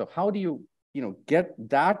these things. So how do you, get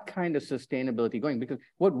that kind of sustainability going? Because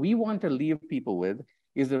what we want to leave people with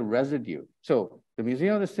is a residue. So the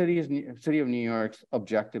Museum of the City of New York's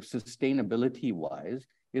objective, sustainability-wise,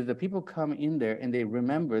 is that people come in there and they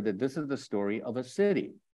remember that this is the story of a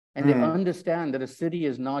city. And they understand that a city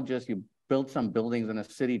is not just you build some buildings and a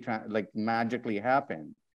city like magically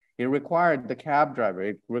happened. It required the cab driver.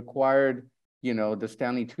 It required, the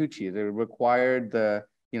Stanley Tucci's. It required the,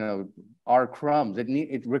 R. Crumbs.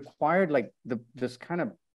 It required like this kind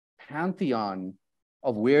of pantheon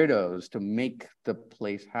of weirdos to make the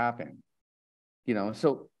place happen.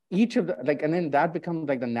 So each of the, like, and then that becomes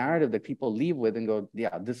like the narrative that people leave with and go,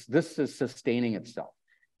 yeah, this is sustaining itself.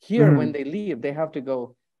 Here, when they leave, they have to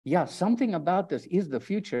go, yeah, something about this is the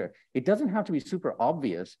future. It doesn't have to be super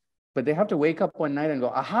obvious, but they have to wake up one night and go,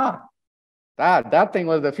 aha, that thing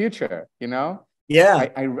was the future, Yeah.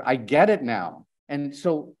 I get it now. And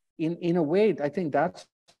so in a way, I think that's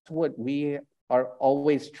what we are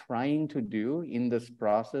always trying to do in this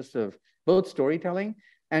process of both storytelling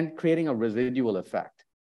and creating a residual effect,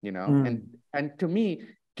 and to me,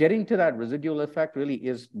 getting to that residual effect really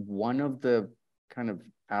is one of the kind of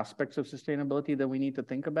aspects of sustainability that we need to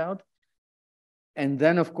think about. And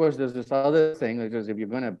then, of course, there's this other thing, because if you're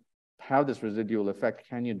going to have this residual effect,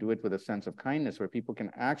 can you do it with a sense of kindness where people can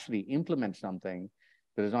actually implement something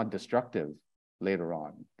that is not destructive later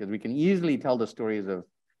on? Because we can easily tell the stories of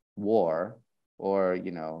war or,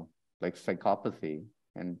 like psychopathy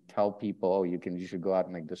and tell people, oh, you should go out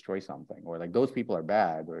and like destroy something, or like those people are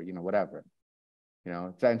bad, or, whatever.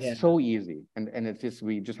 It's so easy. And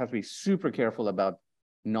we just have to be super careful about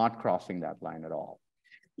not crossing that line at all.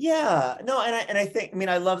 Yeah, no, and I think, I mean,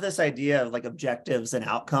 I love this idea of like objectives and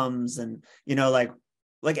outcomes and,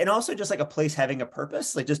 and also just like a place having a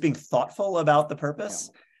purpose, like just being thoughtful about the purpose.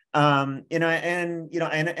 And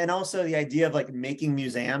also the idea of like making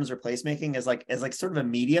museums or placemaking as like sort of a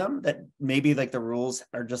medium that maybe like the rules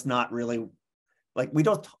are just not really, like we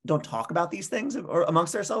don't talk about these things or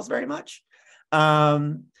amongst ourselves very much.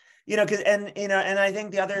 Because and I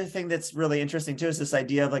think the other thing that's really interesting too is this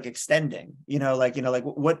idea of like extending,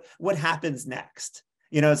 what happens next.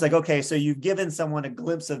 It's like, okay, so you've given someone a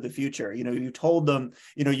glimpse of the future. You told them,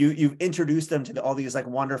 you've introduced them to all these like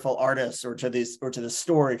wonderful artists or to the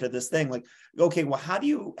story, to this thing. Like, okay, well, how do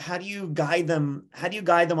you guide them? How do you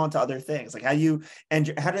guide them onto other things? Like, how do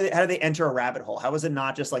they enter a rabbit hole? How is it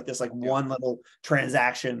not just like this like one little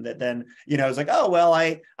transaction that then it's like, oh well,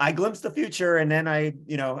 I glimpsed the future and then I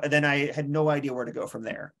had no idea where to go from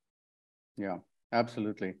there. Yeah,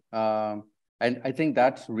 absolutely. And I think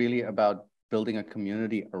that's really about building a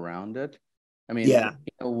community around it. I mean, in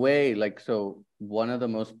a way, like, so one of the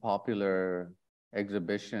most popular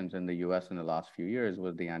exhibitions in the US in the last few years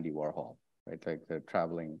was the Andy Warhol, right? Like the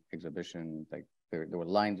traveling exhibition, like there were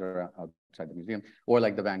lines outside the museum, or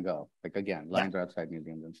like the Van Gogh, like again, lines are outside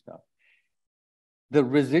museums and stuff. The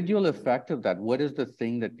residual effect of that, what is the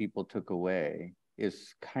thing that people took away,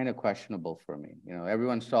 is kind of questionable for me.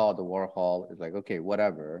 Everyone saw the Warhol, is like, okay,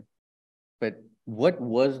 whatever. But what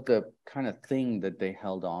was the kind of thing that they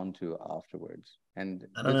held on to afterwards? And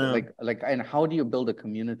and how do you build a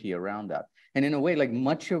community around that? And in a way, like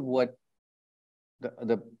much of what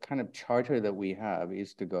the kind of charter that we have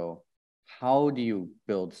is to go, how do you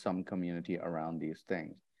build some community around these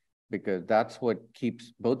things? Because that's what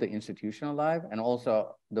keeps both the institution alive and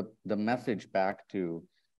also the message back to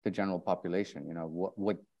the general population,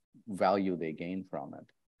 what value they gain from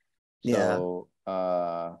it. So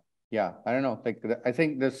Yeah, I don't know. Like, I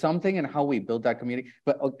think there's something in how we build that community,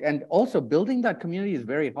 and also building that community is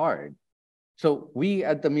very hard. So we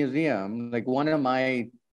at the museum, like one of my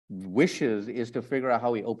wishes is to figure out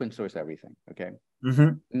how we open source everything. Okay.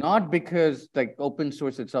 Mm-hmm. Not because like open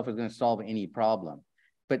source itself is going to solve any problem,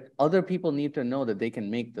 but other people need to know that they can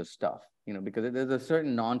make this stuff, because there's a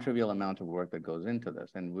certain non-trivial amount of work that goes into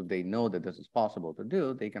this. And if they know that this is possible to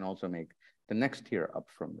do, they can also make the next tier up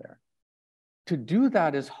from there. To do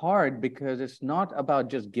that is hard because it's not about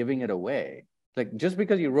just giving it away. Like just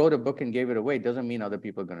because you wrote a book and gave it away doesn't mean other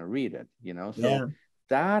people are going to read it, So Yeah.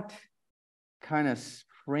 that kind of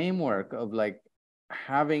framework of like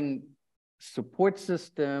having support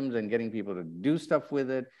systems and getting people to do stuff with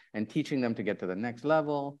it and teaching them to get to the next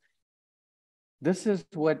level. This is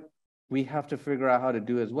what we have to figure out how to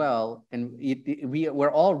do as well. And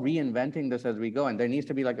we're all reinventing this as we go. And there needs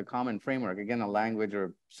to be like a common framework, again, a language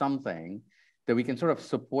or something that we can sort of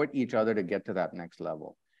support each other to get to that next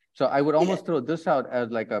level. So I would almost throw this out as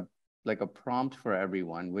like a prompt for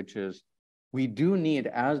everyone, which is we do need,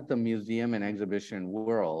 as the museum and exhibition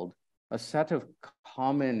world, a set of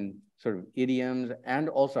common sort of idioms and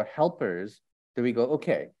also helpers that we go,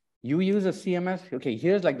 okay, you use a CMS, okay,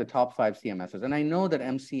 here's like the top 5 CMSs. And I know that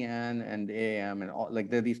MCN and AAM and all, like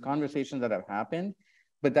there are these conversations that have happened,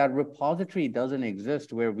 but that repository doesn't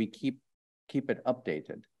exist where we keep it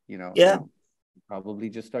updated, Yeah. and probably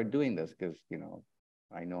just start doing this because,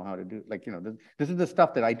 I know how to do, like, this is the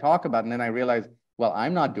stuff that I talk about. And then I realize, well,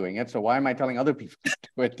 I'm not doing it. So why am I telling other people to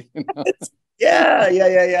do it? Yeah.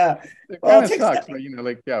 It Well, kind of sucks, but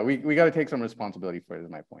we got to take some responsibility for it, is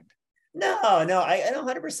my point. No, I know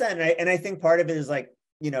 100%. And I think part of it is like,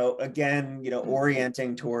 again,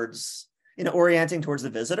 orienting towards the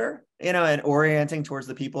visitor, and orienting towards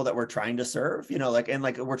the people that we're trying to serve,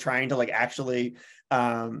 we're trying to like actually,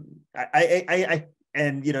 I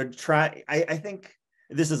think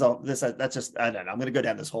that's just, I don't know, I'm going to go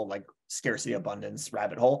down this whole like scarcity abundance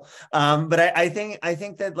rabbit hole. But I think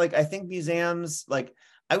that like, I think museums, like,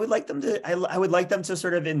 I would like them to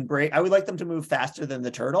sort of embrace, I would like them to move faster than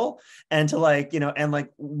the turtle and to like,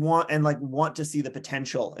 want to see the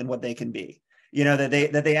potential in what they can be.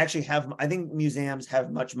 That they actually have, I think museums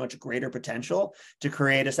have much, much greater potential to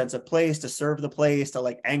create a sense of place, to serve the place, to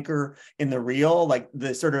like anchor in the real, like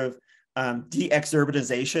the sort of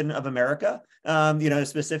de-exurbanization of America,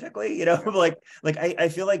 specifically, I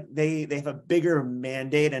feel like they have a bigger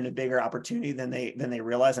mandate and a bigger opportunity than they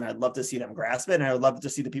realize. And I'd love to see them grasp it. And I would love to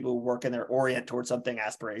see the people who work in there orient towards something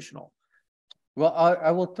aspirational. Well,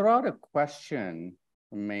 I will throw out a question,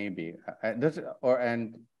 maybe,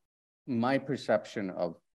 and my perception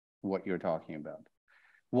of what you're talking about.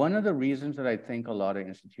 One of the reasons that I think a lot of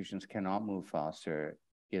institutions cannot move faster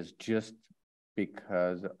is just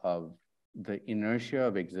because of the inertia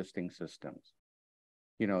of existing systems.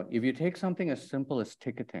 If you take something as simple as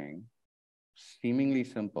ticketing, seemingly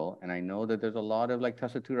simple, and I know that there's a lot of like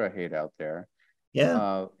tessitura hate out there.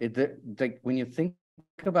 Yeah. Like when you think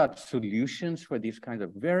about solutions for these kinds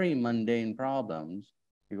of very mundane problems,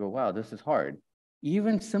 you go, wow, this is hard.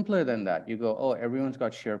 Even simpler than that, you go, oh, everyone's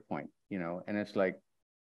got SharePoint, and it's like,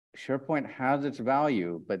 SharePoint has its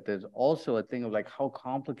value, but there's also a thing of like how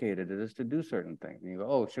complicated it is to do certain things. And you go,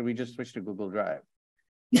 oh, should we just switch to Google Drive?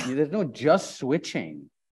 There's no just switching,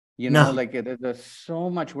 No. like there's so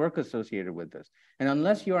much work associated with this. And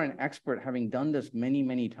unless you're an expert having done this many,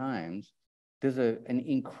 many times, there's an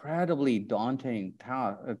incredibly daunting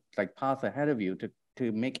path ahead of you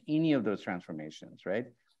to make any of those transformations, right?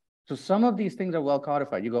 So some of these things are well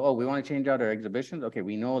codified. You go, oh, we want to change out our exhibitions. Okay,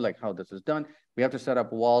 we know like how this is done. We have to set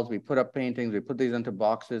up walls. We put up paintings. We put these into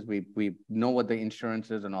boxes. We know what the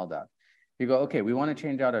insurance is and all that. You go, okay, we want to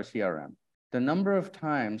change out our CRM. The number of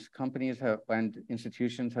times companies and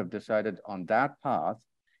institutions have decided on that path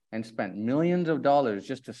and spent millions of dollars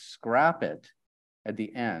just to scrap it at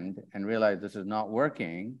the end and realize this is not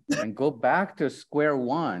working and go back to square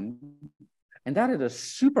one. And that is a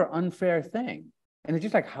super unfair thing. And it's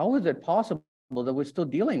just like, how is it possible that we're still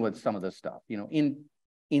dealing with some of this stuff, in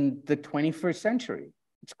the 21st century?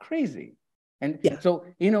 It's crazy. And so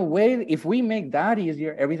in a way, if we make that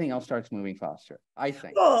easier, everything else starts moving faster, I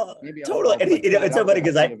think. Well, maybe totally. And, it's so funny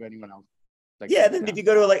because anyone else. Then if you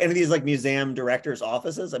go to like any of these like museum directors'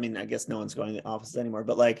 offices, I mean, I guess no one's going to the offices anymore,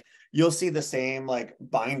 but like you'll see the same like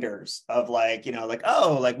binders of like,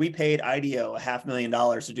 oh, like we paid IDEO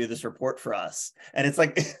 $500,000 to do this report for us. And it's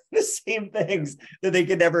like the same things that they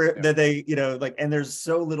could never, that they, and there's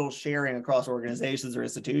so little sharing across organizations or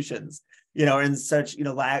institutions, and such,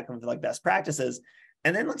 lack of like best practices.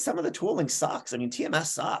 And then like some of the tooling sucks. I mean, TMS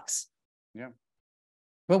sucks. Yeah.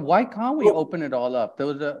 But why can't we open it all up? There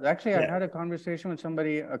was actually, I Yeah. had a conversation with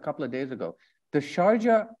somebody a couple of days ago. The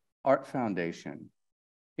Sharjah Art Foundation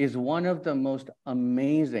is one of the most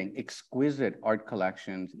amazing, exquisite art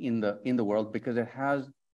collections in the world, because it has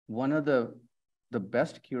one of the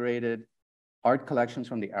best curated art collections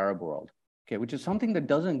from the Arab world. Okay, which is something that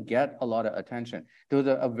doesn't get a lot of attention. There was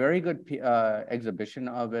a very good exhibition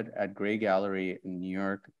of it at Gray Gallery in New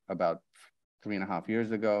York about 3.5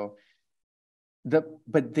 years ago.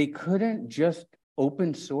 But they couldn't just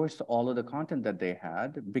open source all of the content that they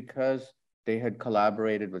had, because they had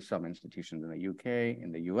collaborated with some institutions in the UK,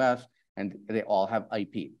 in the US, and they all have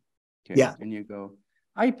IP. Okay? Yeah. And you go,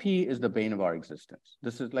 IP is the bane of our existence.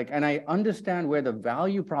 This is like, and I understand where the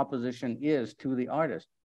value proposition is to the artist.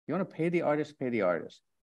 You want to pay the artist, pay the artist.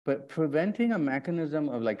 But preventing a mechanism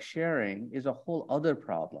of like sharing is a whole other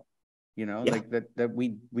problem, you know, Yeah. like that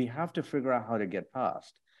we have to figure out how to get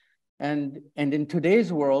past. And in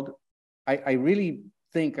today's world, I really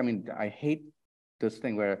think, I mean, I hate this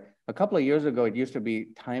thing where a couple of years ago, it used to be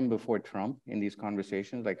time before Trump in these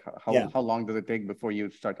conversations, like how long does it take before you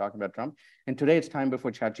start talking about Trump? And today it's time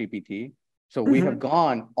before ChatGPT. So we have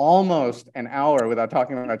gone almost an hour without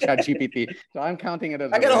talking about ChatGPT. So I'm counting it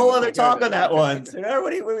as I got a whole other talk on that one. So,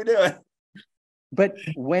 what are we doing? But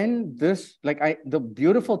when this, like the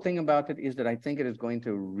beautiful thing about it is that I think it is going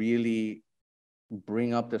to really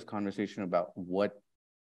bring up this conversation about what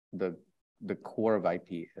the core of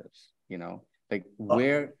IP is, you know, like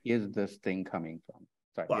where is this thing coming from?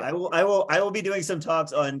 Sorry, well, yeah. I will be doing some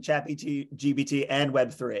talks on ChatGPT and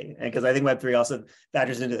Web3, and because I think Web3 also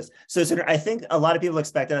factors into this. So, Sundar, I think a lot of people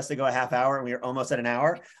expected us to go a half hour, and we are almost at an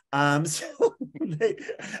hour. So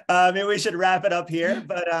maybe we should wrap it up here.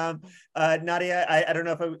 But Nadia, I don't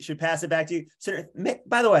know if I should pass it back to you. Sundar,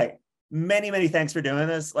 by the way, many thanks for doing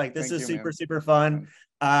this. Like, this is super fun.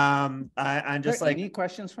 I'm just like, any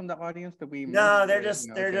questions from the audience that we no, they're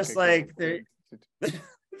just they're just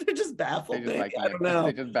baffled. Maybe. I don't know.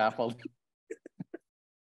 They're just baffled.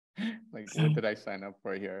 Like, what did I sign up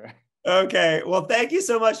for here? Okay. Well, thank you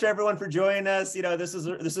so much to everyone for joining us. You know, this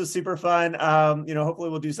was super fun. You know, hopefully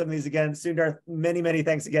we'll do some of these again. Sundar, many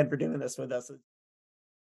thanks again for doing this with us.